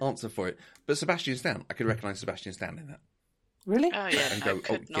answer for it. But Sebastian Stan, I could recognise Sebastian Stan in that. Really? Oh yeah, And no, go,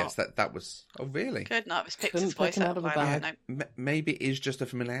 could not. yes, that was. Oh, really? Could not. It was picked Couldn't his voice pick him out of out a of a bag. bag. No. Maybe it is just a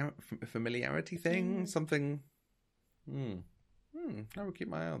familiarity thing, something. I will keep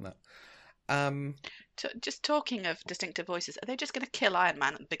my eye on that. Just talking of distinctive voices, are they just going to kill Iron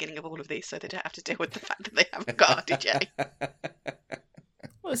Man at the beginning of all of these so they don't have to deal with the fact that they haven't got RDJ?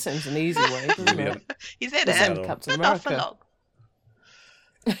 Well, it seems an easy way, doesn't it? He's in The same it. with Captain Not for America. long.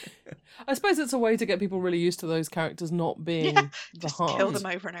 I suppose it's a way to get people really used to those characters not being the Just heart. kill them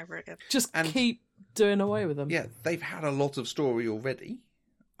over and over again. Just keep doing away with them. Yeah, they've had a lot of story already.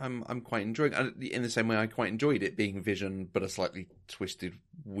 I'm quite enjoying it. In the same way I quite enjoyed it being Vision, but a slightly twisted,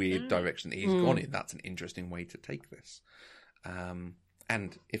 weird direction that he's gone in. That's an interesting way to take this.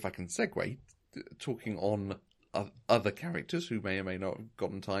 And if I can segue, talking on other characters who may or may not have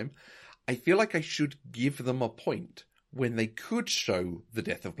gotten time, I feel like I should give them a point when they could show the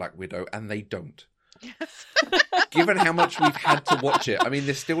death of Black Widow and they don't. Yes. Given how much we've had to watch it, I mean,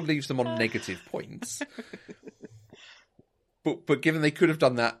 this still leaves them on negative points. But given they could have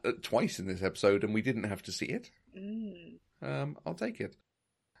done that twice in this episode and we didn't have to see it, I'll take it.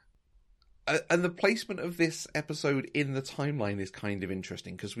 And the placement of this episode in the timeline is kind of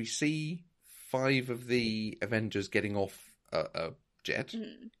interesting because we see 5 of the Avengers getting off a jet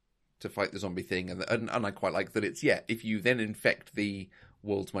to fight the zombie thing. And I quite like that it's, if you then infect the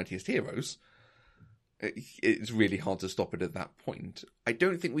world's mightiest heroes, it's really hard to stop it at that point. I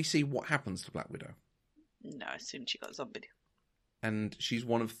don't think we see what happens to Black Widow. No, I assumed she got zombied. And she's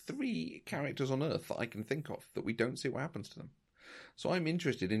one of 3 characters on Earth that I can think of that we don't see what happens to them. So I'm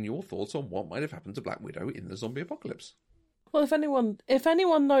interested in your thoughts on what might have happened to Black Widow in the zombie apocalypse. Well, if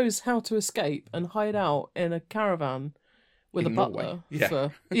anyone knows how to escape and hide out in a caravan with In a butler,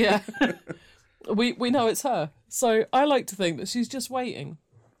 Norway. we know it's her. So I like to think that she's just waiting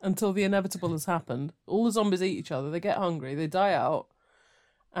until the inevitable has happened. All the zombies eat each other, they get hungry, they die out,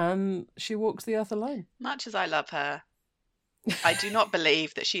 and she walks the earth alone. Much as I love her, I do not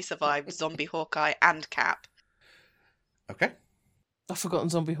believe that she survived zombie Hawkeye and Cap. Okay. I've forgotten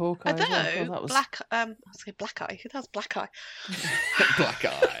zombie Hawkeye. Although, God, that was... I was saying Black Eye. That was Black Eye. Black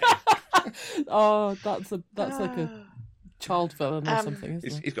Eye. Oh, that's like a child villain or something,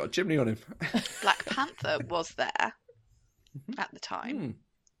 isn't it? He's got a chimney on him. Black Panther was there at the time.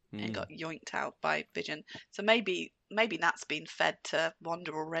 And got yoinked out by Vision. So maybe that's been fed to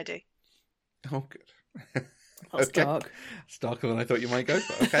Wanda already. Oh, good. That's dark. It's darker than I thought you might go.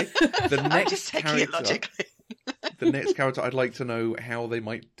 But okay. I'm just taking it logically. The next character I'd like to know how they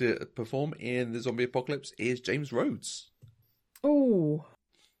might perform in the zombie apocalypse is James Rhodes. Oh.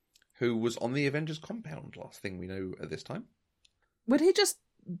 Who was on the Avengers compound, last thing we know at this time. Would he just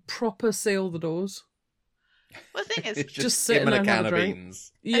proper seal the doors? Well, the thing is, it's just sitting him and there a and can have of a drink.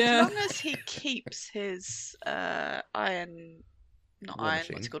 beans. Yeah. as long as he keeps his War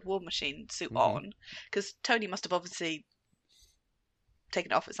Machine suit on, because Tony must have obviously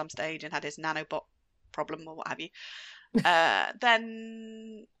taken it off at some stage and had his nanobot problem or what have you.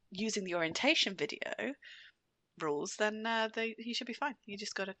 Then using the orientation video rules, then he should be fine. You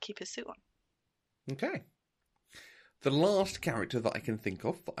just got to keep his suit on. Okay. The last character that I can think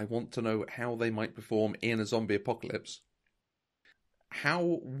of that I want to know how they might perform in a zombie apocalypse.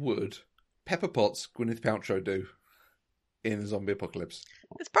 How would Pepper Potts Gwyneth Paltrow do in the zombie apocalypse?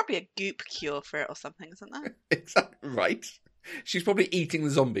 There's probably a goop cure for it or something, isn't there? Exactly right. She's probably eating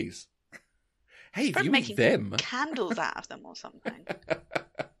the zombies. Hey, if you eat them, candles out of them or something.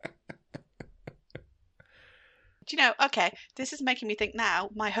 Do you know? Okay, this is making me think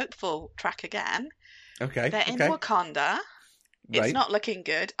now. My hopeful track again. Okay. They're in Wakanda. It's not looking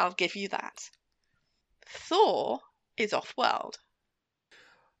good. I'll give you that. Thor is off-world.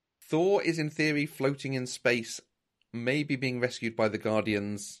 Thor is in theory floating in space, maybe being rescued by the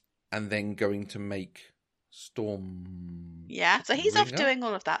Guardians, and then going to make Storm. Yeah, so he's off doing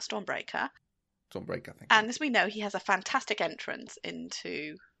all of that. Stormbreaker, I think. And as we know, he has a fantastic entrance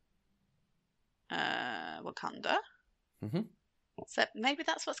into Wakanda. Mm-hmm. So maybe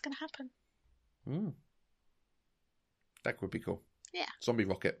that's what's going to happen. Mm. That would be cool. Yeah. Zombie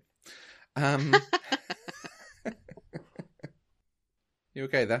rocket. You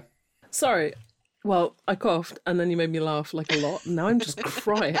okay there? Sorry. Well, I coughed and then you made me laugh like a lot. Now I'm just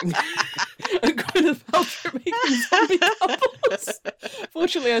crying. I'm going to Paltrow making zombie couples.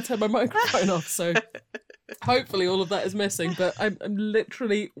 Fortunately, I turned my microphone off, so hopefully all of that is missing. But I'm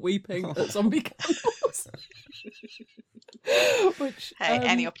literally weeping at zombie couples. Which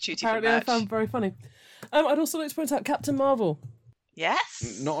any opportunity apparently for I found very funny. I'd also like to point out Captain Marvel.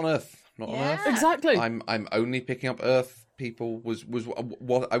 Yes. Not on Earth. Not on Earth. Exactly. I'm only picking up Earth people. Was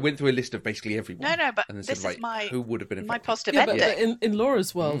what I went through a list of basically everyone. No, but and then this said, right, who would have been my affected? positive ending. ending. But in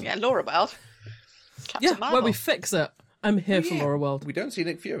Laura's world. Yeah, Laura world. Captain Marvel. Where we fix it. I'm here for Laura world. We don't see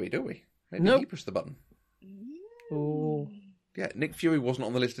Nick Fury, do we? Maybe he pushed the button. Oh. Yeah, Nick Fury wasn't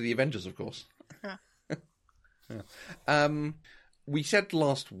on the list of the Avengers, of course. Yeah. We said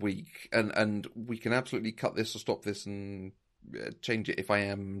last week, and we can absolutely cut this or stop this and change it if I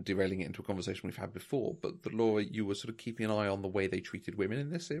am derailing it into a conversation we've had before, but that Laura, you were sort of keeping an eye on the way they treated women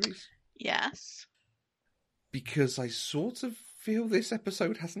in this series. Yes. Because I sort of feel this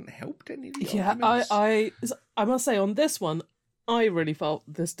episode hasn't helped any of the Yeah, arguments. I must say on this one, I really felt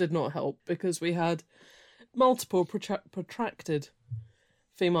this did not help because we had multiple protracted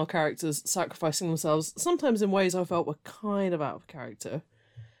female characters sacrificing themselves, sometimes in ways I felt were kind of out of character.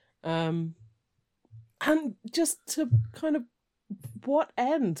 And just to kind of, what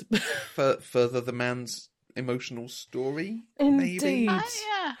end? Further the man's emotional story, Indeed. maybe?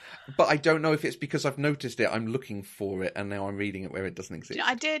 Yeah. But I don't know if it's because I've noticed it, I'm looking for it, and now I'm reading it where it doesn't exist.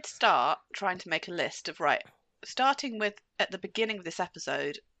 I did start trying to make a list of, starting with, at the beginning of this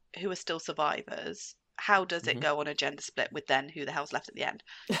episode, who are still survivors. How does it go on a gender split with then who the hell's left at the end?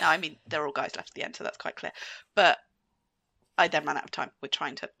 Now, I mean, there are all guys left at the end, so that's quite clear. But I then ran out of time with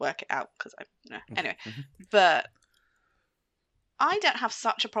trying to work it out because anyway. But I don't have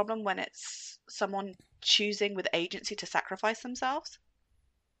such a problem when it's someone choosing with agency to sacrifice themselves.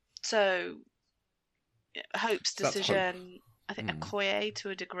 So Hope's decision, Hope. I think Okoye to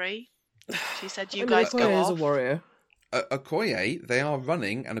a degree. She said, "You guys go off." Okoye is a warrior. Okoye, they are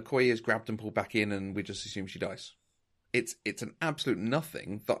running, and Okoye is grabbed and pulled back in, and we just assume she dies. It's an absolute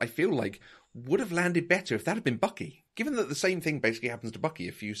nothing that I feel like would have landed better if that had been Bucky. Given that the same thing basically happens to Bucky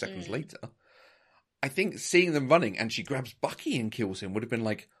a few seconds later, I think seeing them running and she grabs Bucky and kills him would have been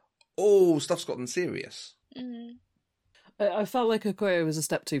like, oh, stuff's gotten serious. I felt like Okoye was a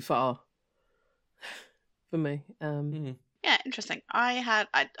step too far for me. Yeah, interesting.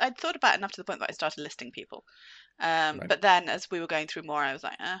 I'd thought about it enough to the point that I started listing people. Right. But then as we were going through more, I was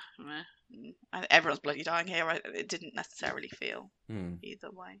like, everyone's bloody dying here. It didn't necessarily feel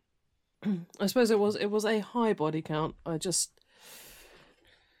either way. I suppose it was a high body count. I didn't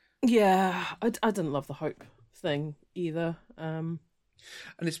love the Hope thing either. And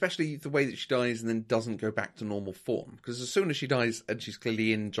especially the way that she dies and then doesn't go back to normal form. Because as soon as she dies and she's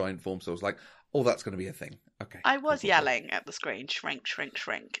clearly in giant form, so I was like, oh, that's going to be a thing. Okay. I was yelling at the screen, shrink, shrink,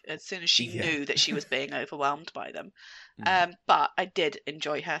 shrink, as soon as she knew that she was being overwhelmed by them. But I did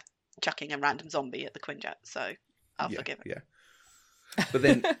enjoy her chucking a random zombie at the Quinjet, so I'll forgive it. Yeah. But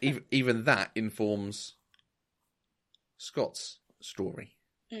then even that informs Scott's story.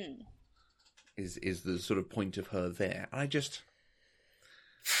 Is the sort of point of her there. I just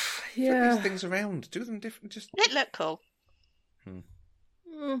flip these things around, do them different. Just it looked cool.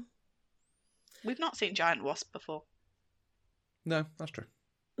 We've not seen Giant Wasp before. No, that's true.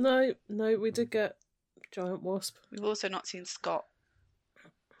 No, we did get Giant Wasp. We've also not seen Scott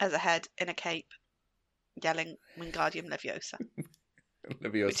as a head in a cape yelling Wingardium Leviosa.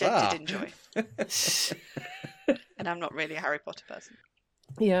 Which I did enjoy. And I'm not really a Harry Potter person.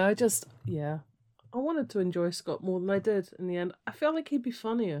 Yeah, I wanted to enjoy Scott more than I did in the end. I feel like he'd be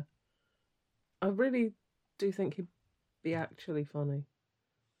funnier. I really do think he'd be actually funny.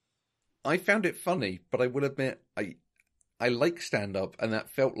 I found it funny, but I will admit I like stand-up, and that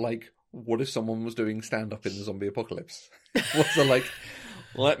felt like, what if someone was doing stand-up in the zombie apocalypse? What's the like,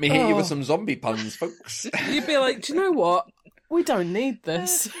 let me hit you with some zombie puns, folks. You'd be like, do you know what? We don't need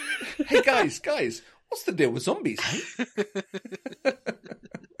this. Hey, guys, what's the deal with zombies?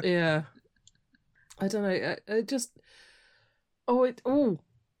 Yeah. I don't know. It just...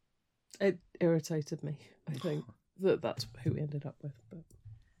 It irritated me, I think. That's who we ended up with. But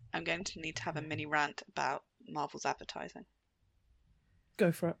I'm going to need to have a mini rant about Marvel's advertising.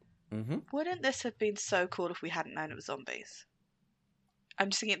 Go for it. Wouldn't this have been so cool if we hadn't known it was zombies? I'm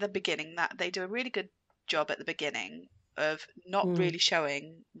just thinking at the beginning that they do a really good job at the beginning of not really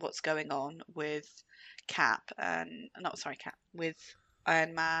showing what's going on with with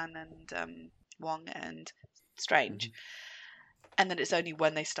Iron Man and Wong and Strange. And then it's only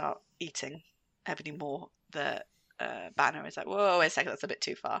when they start eating Ebony Maw that Banner is like, whoa, wait a second, that's a bit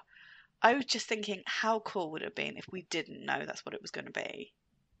too far. I was just thinking, how cool would it have been if we didn't know that's what it was going to be?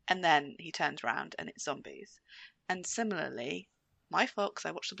 And then he turns around and it's zombies. And similarly, my fault because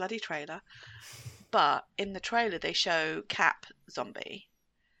I watched the bloody trailer, but in the trailer they show Cap zombie.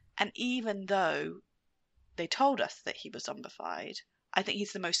 And even though they told us that he was zombified, I think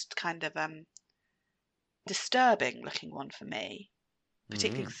he's the most kind of disturbing looking one for me.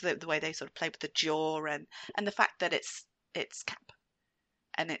 Particularly because the way they sort of play with the jaw and the fact that it's Cap.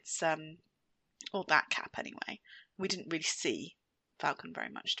 And it's or that Cap anyway. We didn't really see Falcon very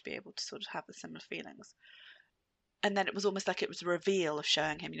much to be able to sort of have the similar feelings. And then it was almost like it was a reveal of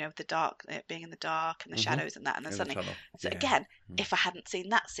showing him, with the dark, being in the dark and the shadows and that. And then suddenly, again, if I hadn't seen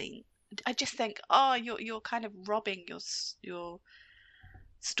that scene, I just think, you're kind of robbing your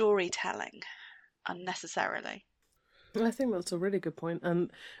storytelling unnecessarily. I think that's a really good point.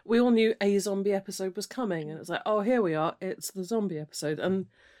 And we all knew a zombie episode was coming, and it's like, oh, here we are. It's the zombie episode, and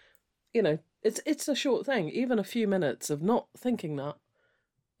it's a short thing. Even a few minutes of not thinking that,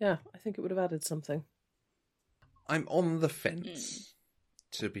 I think it would have added something. I'm on the fence,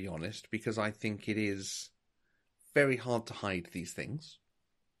 to be honest, because I think it is very hard to hide these things.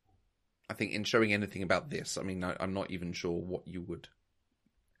 I think in showing anything about this, I mean, I'm not even sure what you would...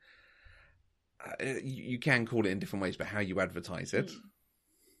 you can call it in different ways, but how you advertise it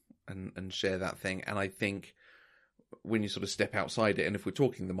and share that thing. And I think when you sort of step outside it, and if we're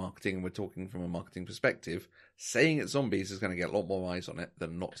talking the marketing and we're talking from a marketing perspective, saying it's zombies is going to get a lot more eyes on it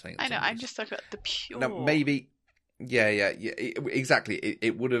than not saying it's I know, zombies. I'm just talking about the pure... Now, maybe... Yeah, exactly.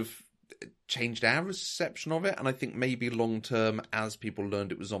 It would have changed our reception of it, and I think maybe long term, as people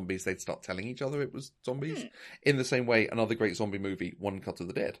learned it was zombies, they'd start telling each other it was zombies. In the same way, another great zombie movie, One Cut of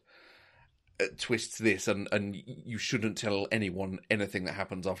the Dead, twists this, and you shouldn't tell anyone anything that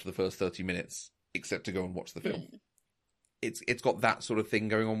happens after the first 30 minutes, except to go and watch the film. It's got that sort of thing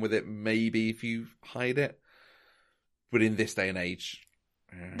going on with it, maybe if you hide it. But in this day and age...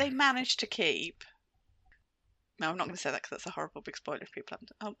 They managed to keep... No, I'm not going to say that because that's a horrible big spoiler if people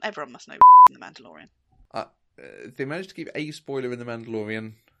haven't... Oh, everyone must know in The Mandalorian. They managed to keep a spoiler in The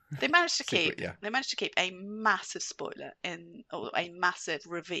Mandalorian. They managed to Secret, keep... yeah. They managed to keep a massive spoiler or a massive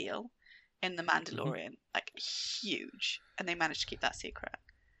reveal in The Mandalorian. Like, huge. And they managed to keep that secret.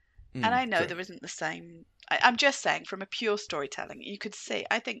 And I know there isn't the same... I'm just saying, from a pure storytelling, you could see...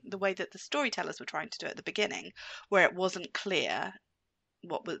 I think the way that the storytellers were trying to do it at the beginning, where it wasn't clear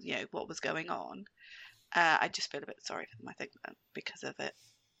what was going on... I just feel a bit sorry for them, I think, because of it.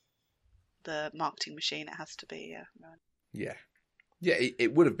 The marketing machine, it has to be run. Yeah. Yeah,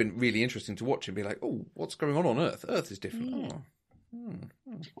 it would have been really interesting to watch and be like, oh, what's going on Earth? Earth is different.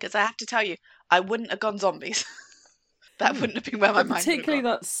 Because I have to tell you, I wouldn't have gone zombies. That wouldn't have been where my mind would have particularly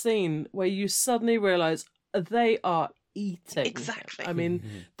gone. that scene where you suddenly realise they are eating. Exactly. I mean,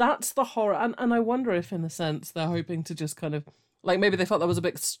 that's the horror. And I wonder if, in a sense, they're hoping to just kind of... Like, maybe they felt that was a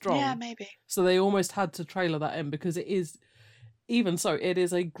bit strong. Yeah, maybe. So they almost had to trailer that in, because it is... Even so, it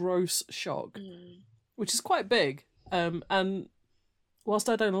is a gross shock, which is quite big. And whilst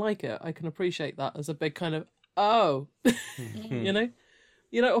I don't like it, I can appreciate that as a big kind of, oh, you know?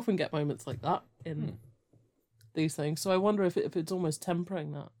 You don't often get moments like that in these things. So I wonder if it's almost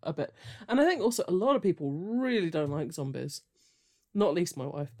tempering that a bit. And I think also a lot of people really don't like zombies. Not least my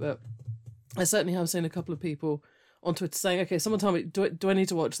wife, but I certainly have seen a couple of people on Twitter saying, okay, someone tell me, do I need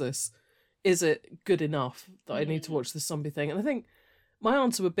to watch this? Is it good enough that I need to watch this zombie thing? And I think my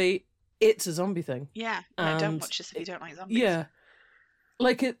answer would be, it's a zombie thing. Yeah, don't watch this if you don't like zombies. Yeah.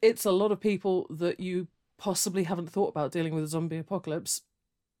 Like, it's a lot of people that you possibly haven't thought about dealing with a zombie apocalypse,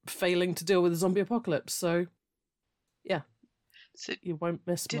 failing to deal with a zombie apocalypse. So, yeah. So you won't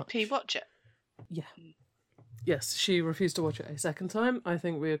miss did much. P watch it? Yeah. Yes, she refused to watch it a second time. I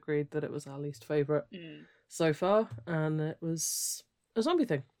think we agreed that it was our least favourite so far, and it was a zombie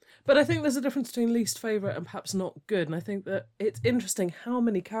thing. But I think there's a difference between least favourite and perhaps not good, and I think that it's interesting how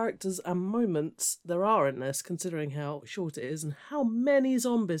many characters and moments there are in this, considering how short it is and how many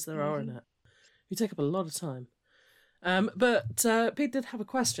zombies there are in it. You take up a lot of time. But Pete did have a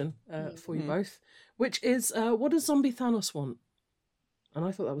question for you both, which is, what does zombie Thanos want? And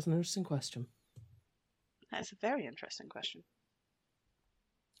I thought that was an interesting question. That's a very interesting question.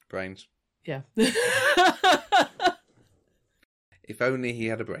 Brains. Yeah. If only he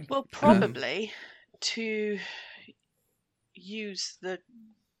had a brain. Well, probably to use the...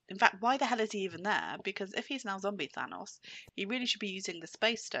 In fact, why the hell is he even there? Because if he's now zombie Thanos, he really should be using the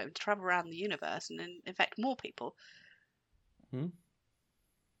Space Stone to travel around the universe and infect more people.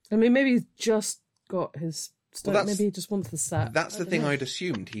 I mean, maybe he's just got his stone. Well, maybe he just wants the set. That's the thing I'd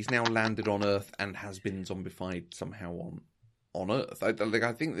assumed. He's now landed on Earth and has been zombified somehow on Earth. I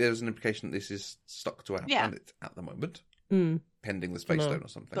think there's an implication that this is stuck to our planet at the moment, pending the Space Stone or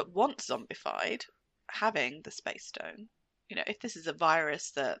something. But once zombified, having the Space Stone, if this is a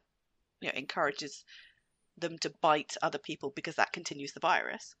virus that encourages them to bite other people because that continues the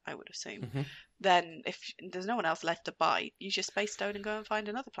virus, I would assume. Then if there's no one else left to bite, use your Space Stone and go and find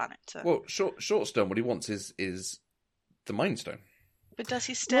another planet. Well, Short Stone, what he wants is the Mind Stone. But does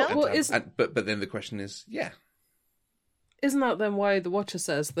he still? But then the question is, isn't that then why the Watcher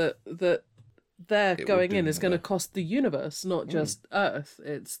says that their going in is going to cost the universe, not just Earth?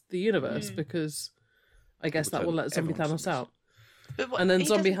 It's the universe, because I guess that will let zombie Thanos out. And then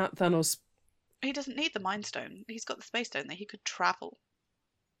zombie Thanos... He doesn't need the Mind Stone. He's got the Space Stone there. He could travel.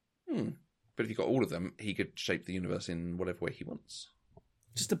 But if he got all of them, he could shape the universe in whatever way he wants.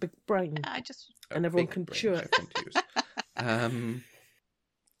 Just a big brain. And everyone can chew it. And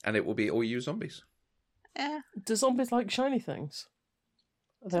it will be all you zombies. Yeah. Do zombies like shiny things?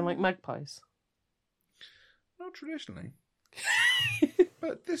 Are they like magpies? Not traditionally.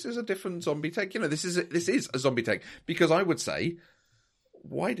 but this is a different zombie take. This is a zombie take, because I would say,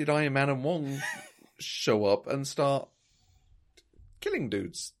 why did Iron Man and Wong show up and start killing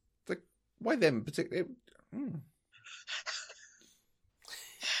dudes? Like, why them particularly? I'm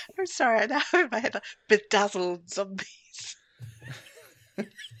sorry, I now have in my head bedazzled zombies.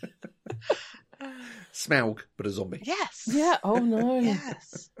 Smaug, but a zombie. Yes. Yeah. Oh no.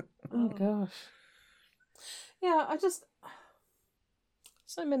 Yes. Oh gosh. Yeah,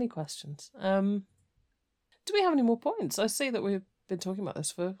 so many questions. Do we have any more points? I see that we've been talking about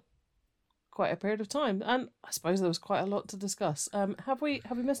this for quite a period of time, and I suppose there was quite a lot to discuss. Have we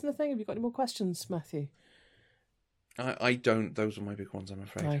missed anything? Have you got any more questions, Matthew? I don't. Those are my big ones, I'm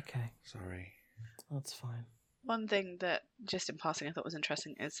afraid. Okay. Sorry. That's fine. One thing that, just in passing, I thought was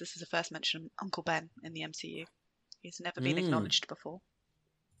interesting is this is the first mention of Uncle Ben in the MCU. He's never been acknowledged before.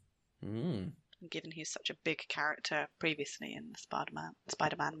 Mm. Given he's such a big character previously in the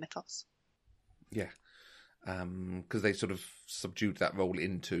Spider-Man mythos. Yeah. Because they sort of subdued that role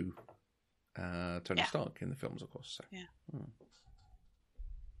into Tony Stark in the films, of course. So. Yeah.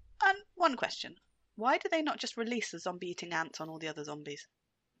 And one question. Why do they not just release the zombie-eating ants on all the other zombies?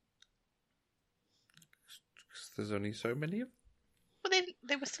 Because there's only so many of them. Well,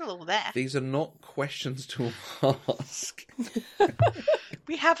 they were still all there. These are not questions to ask.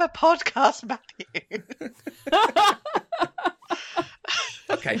 We have a podcast, Matthew.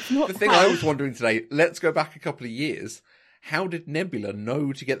 Okay, the thing I was wondering today, let's go back a couple of years. How did Nebula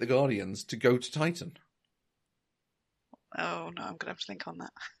know to get the Guardians to go to Titan? Oh, no, I'm going to have to think on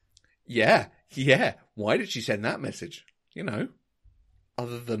that. Yeah. Why did she send that message?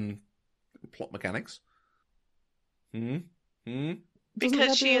 Other than plot mechanics.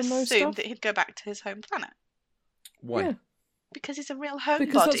 Because she assumed that he'd go back to his home planet. Why? Yeah. Because he's a real homebody.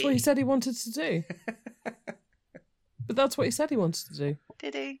 Because that's what he said he wanted to do. But that's what he said he wanted to do.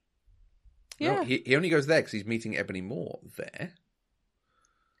 Did he? Yeah. No, he only goes there because he's meeting Ebony Moore there.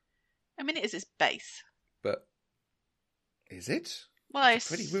 I mean, it is his base. But is it? Well,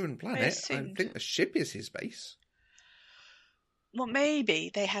 It's a pretty ruined planet. I think the ship is his base. Well,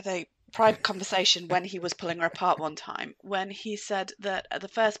 maybe they had a private conversation when he was pulling her apart one time, when he said that the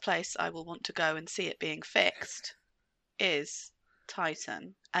first place I will want to go and see it being fixed is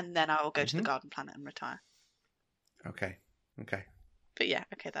Titan, and then I will go to the Garden Planet and retire. Okay. But yeah,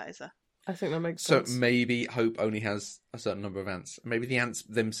 okay, that is a... I think that makes sense. So maybe Hope only has a certain number of ants. Maybe the ants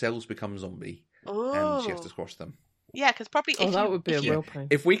themselves become zombie, and she has to squash them. Yeah, because probably... that would be a real pain.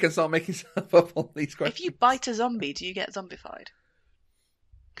 If we can start making stuff up on these questions... If you bite a zombie, do you get zombified?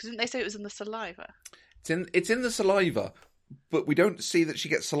 Because didn't they say it was in the saliva? It's in the saliva, but we don't see that she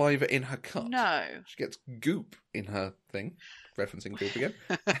gets saliva in her cut. No. She gets goop in her thing. Referencing goop again.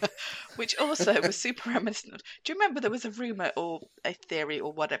 Which also was super reminiscent of... Do you remember there was a rumour or a theory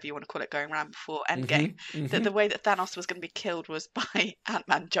or whatever you want to call it going around before Endgame that the way that Thanos was going to be killed was by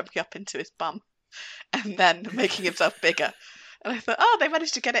Ant-Man jumping up into his bum and then making himself bigger? And I thought, they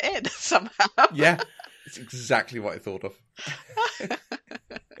managed to get it in somehow. Yeah, it's exactly what I thought of.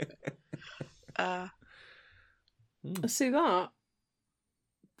 See that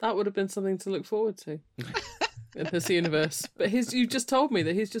would have been something to look forward to in this universe. But you just told me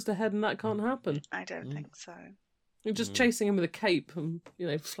that he's just ahead and that can't happen. I don't think so. You're just chasing him with a cape and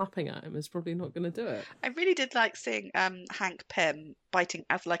flapping at him is probably not going to do it. I really did like seeing Hank Pym biting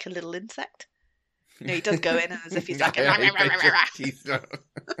as like a little insect. He does go in as if he's like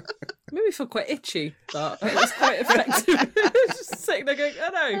Maybe feel quite itchy, but it was quite effective. Just sitting there going,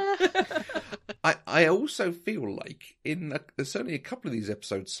 oh no. I also feel like there's certainly a couple of these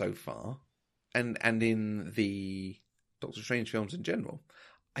episodes so far, and in the Doctor Strange films in general,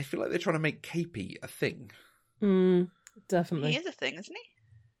 I feel like they're trying to make Capey a thing. Definitely. He is a thing, isn't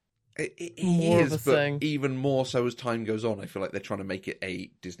he? He is, of a but thing. even more so as time goes on. I feel like they're trying to make it a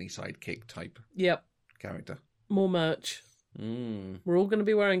Disney sidekick type character. More merch. We're all going to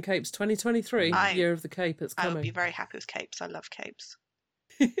be wearing capes. 2023, year of the cape. It's coming. I would be very happy with capes. I love capes.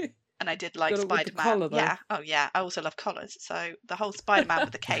 And I did like Spider-Man. Collar, yeah. Oh, yeah. I also love collars. So the whole Spider-Man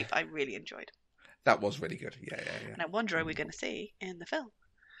with the cape, I really enjoyed. That was really good. Yeah. And I wonder, are we going to see in the film?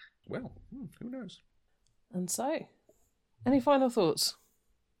 Well, who knows? And so, any final thoughts?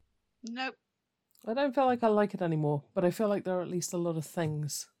 Nope. I don't feel like I like it anymore, but I feel like there are at least a lot of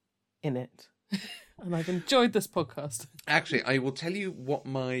things in it. And I've enjoyed this podcast. Actually, I will tell you what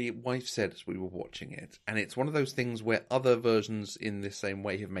my wife said as we were watching it. And it's one of those things where other versions in this same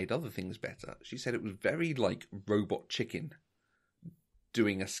way have made other things better. She said it was very like Robot Chicken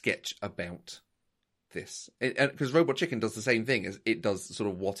doing a sketch about this. Because Robot Chicken does the same thing as it does sort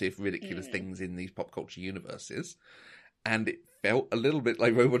of what if ridiculous things in these pop culture universes. And it felt a little bit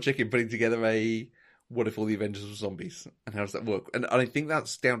like Robot Chicken putting together a what if all the Avengers were zombies, and how does that work? And I think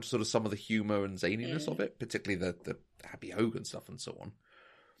that's down to sort of some of the humour and zaniness of it, particularly the Happy Hogan stuff and so on.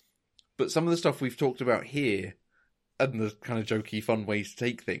 But some of the stuff we've talked about here, and the kind of jokey, fun ways to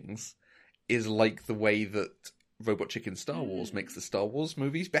take things, is like the way that Robot Chicken Star Wars makes the Star Wars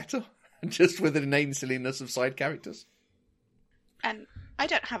movies better, just with the inane silliness of side characters. And I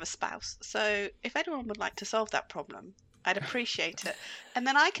don't have a spouse, so if anyone would like to solve that problem, I'd appreciate it. And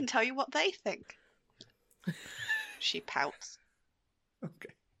then I can tell you what they think. She pouts.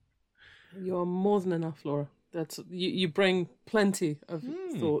 Okay. You are more than enough, Laura. That's you bring plenty of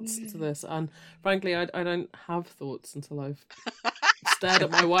thoughts to this, and frankly, I don't have thoughts until I've stared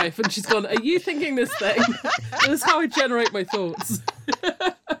at my wife and she's gone, "Are you thinking this thing?" This is how I generate my thoughts.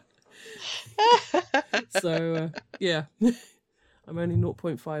 So yeah, I'm only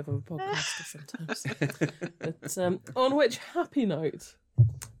 0.5 of a podcaster sometimes. But on which happy note,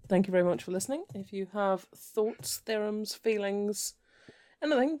 thank you very much for listening. If you have thoughts, theorems, feelings,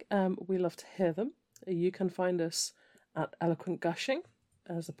 anything, we love to hear them. You can find us at Eloquent Gushing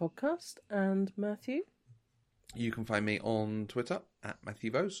as a podcast. And Matthew? You can find me on Twitter at Matthew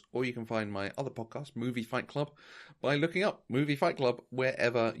Vose, or you can find my other podcast, Movie Fight Club, by looking up Movie Fight Club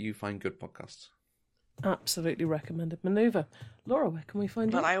wherever you find good podcasts. Absolutely recommended manoeuvre. Laura, where can we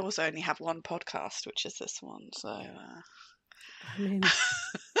find you? Well, I also only have one podcast, which is this one, so... I mean...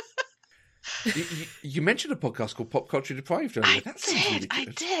 You mentioned a podcast called Pop Culture Deprived earlier. I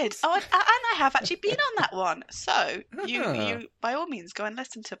did. Oh, and I have actually been on that one. So you by all means go and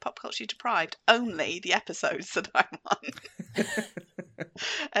listen to Pop Culture Deprived, only the episodes that I'm on,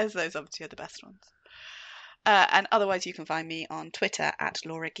 as those obviously are the best ones. And otherwise, you can find me on Twitter at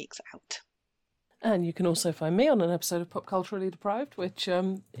Laura Geeks Out. And you can also find me on an episode of Pop Culturally Deprived, which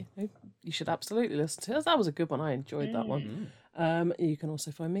you should absolutely listen to. That was a good one. I enjoyed that one. You can also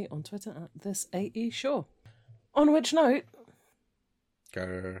find me on Twitter at ThisAEShaw. On which note...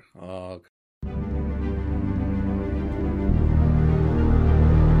 Grr, og.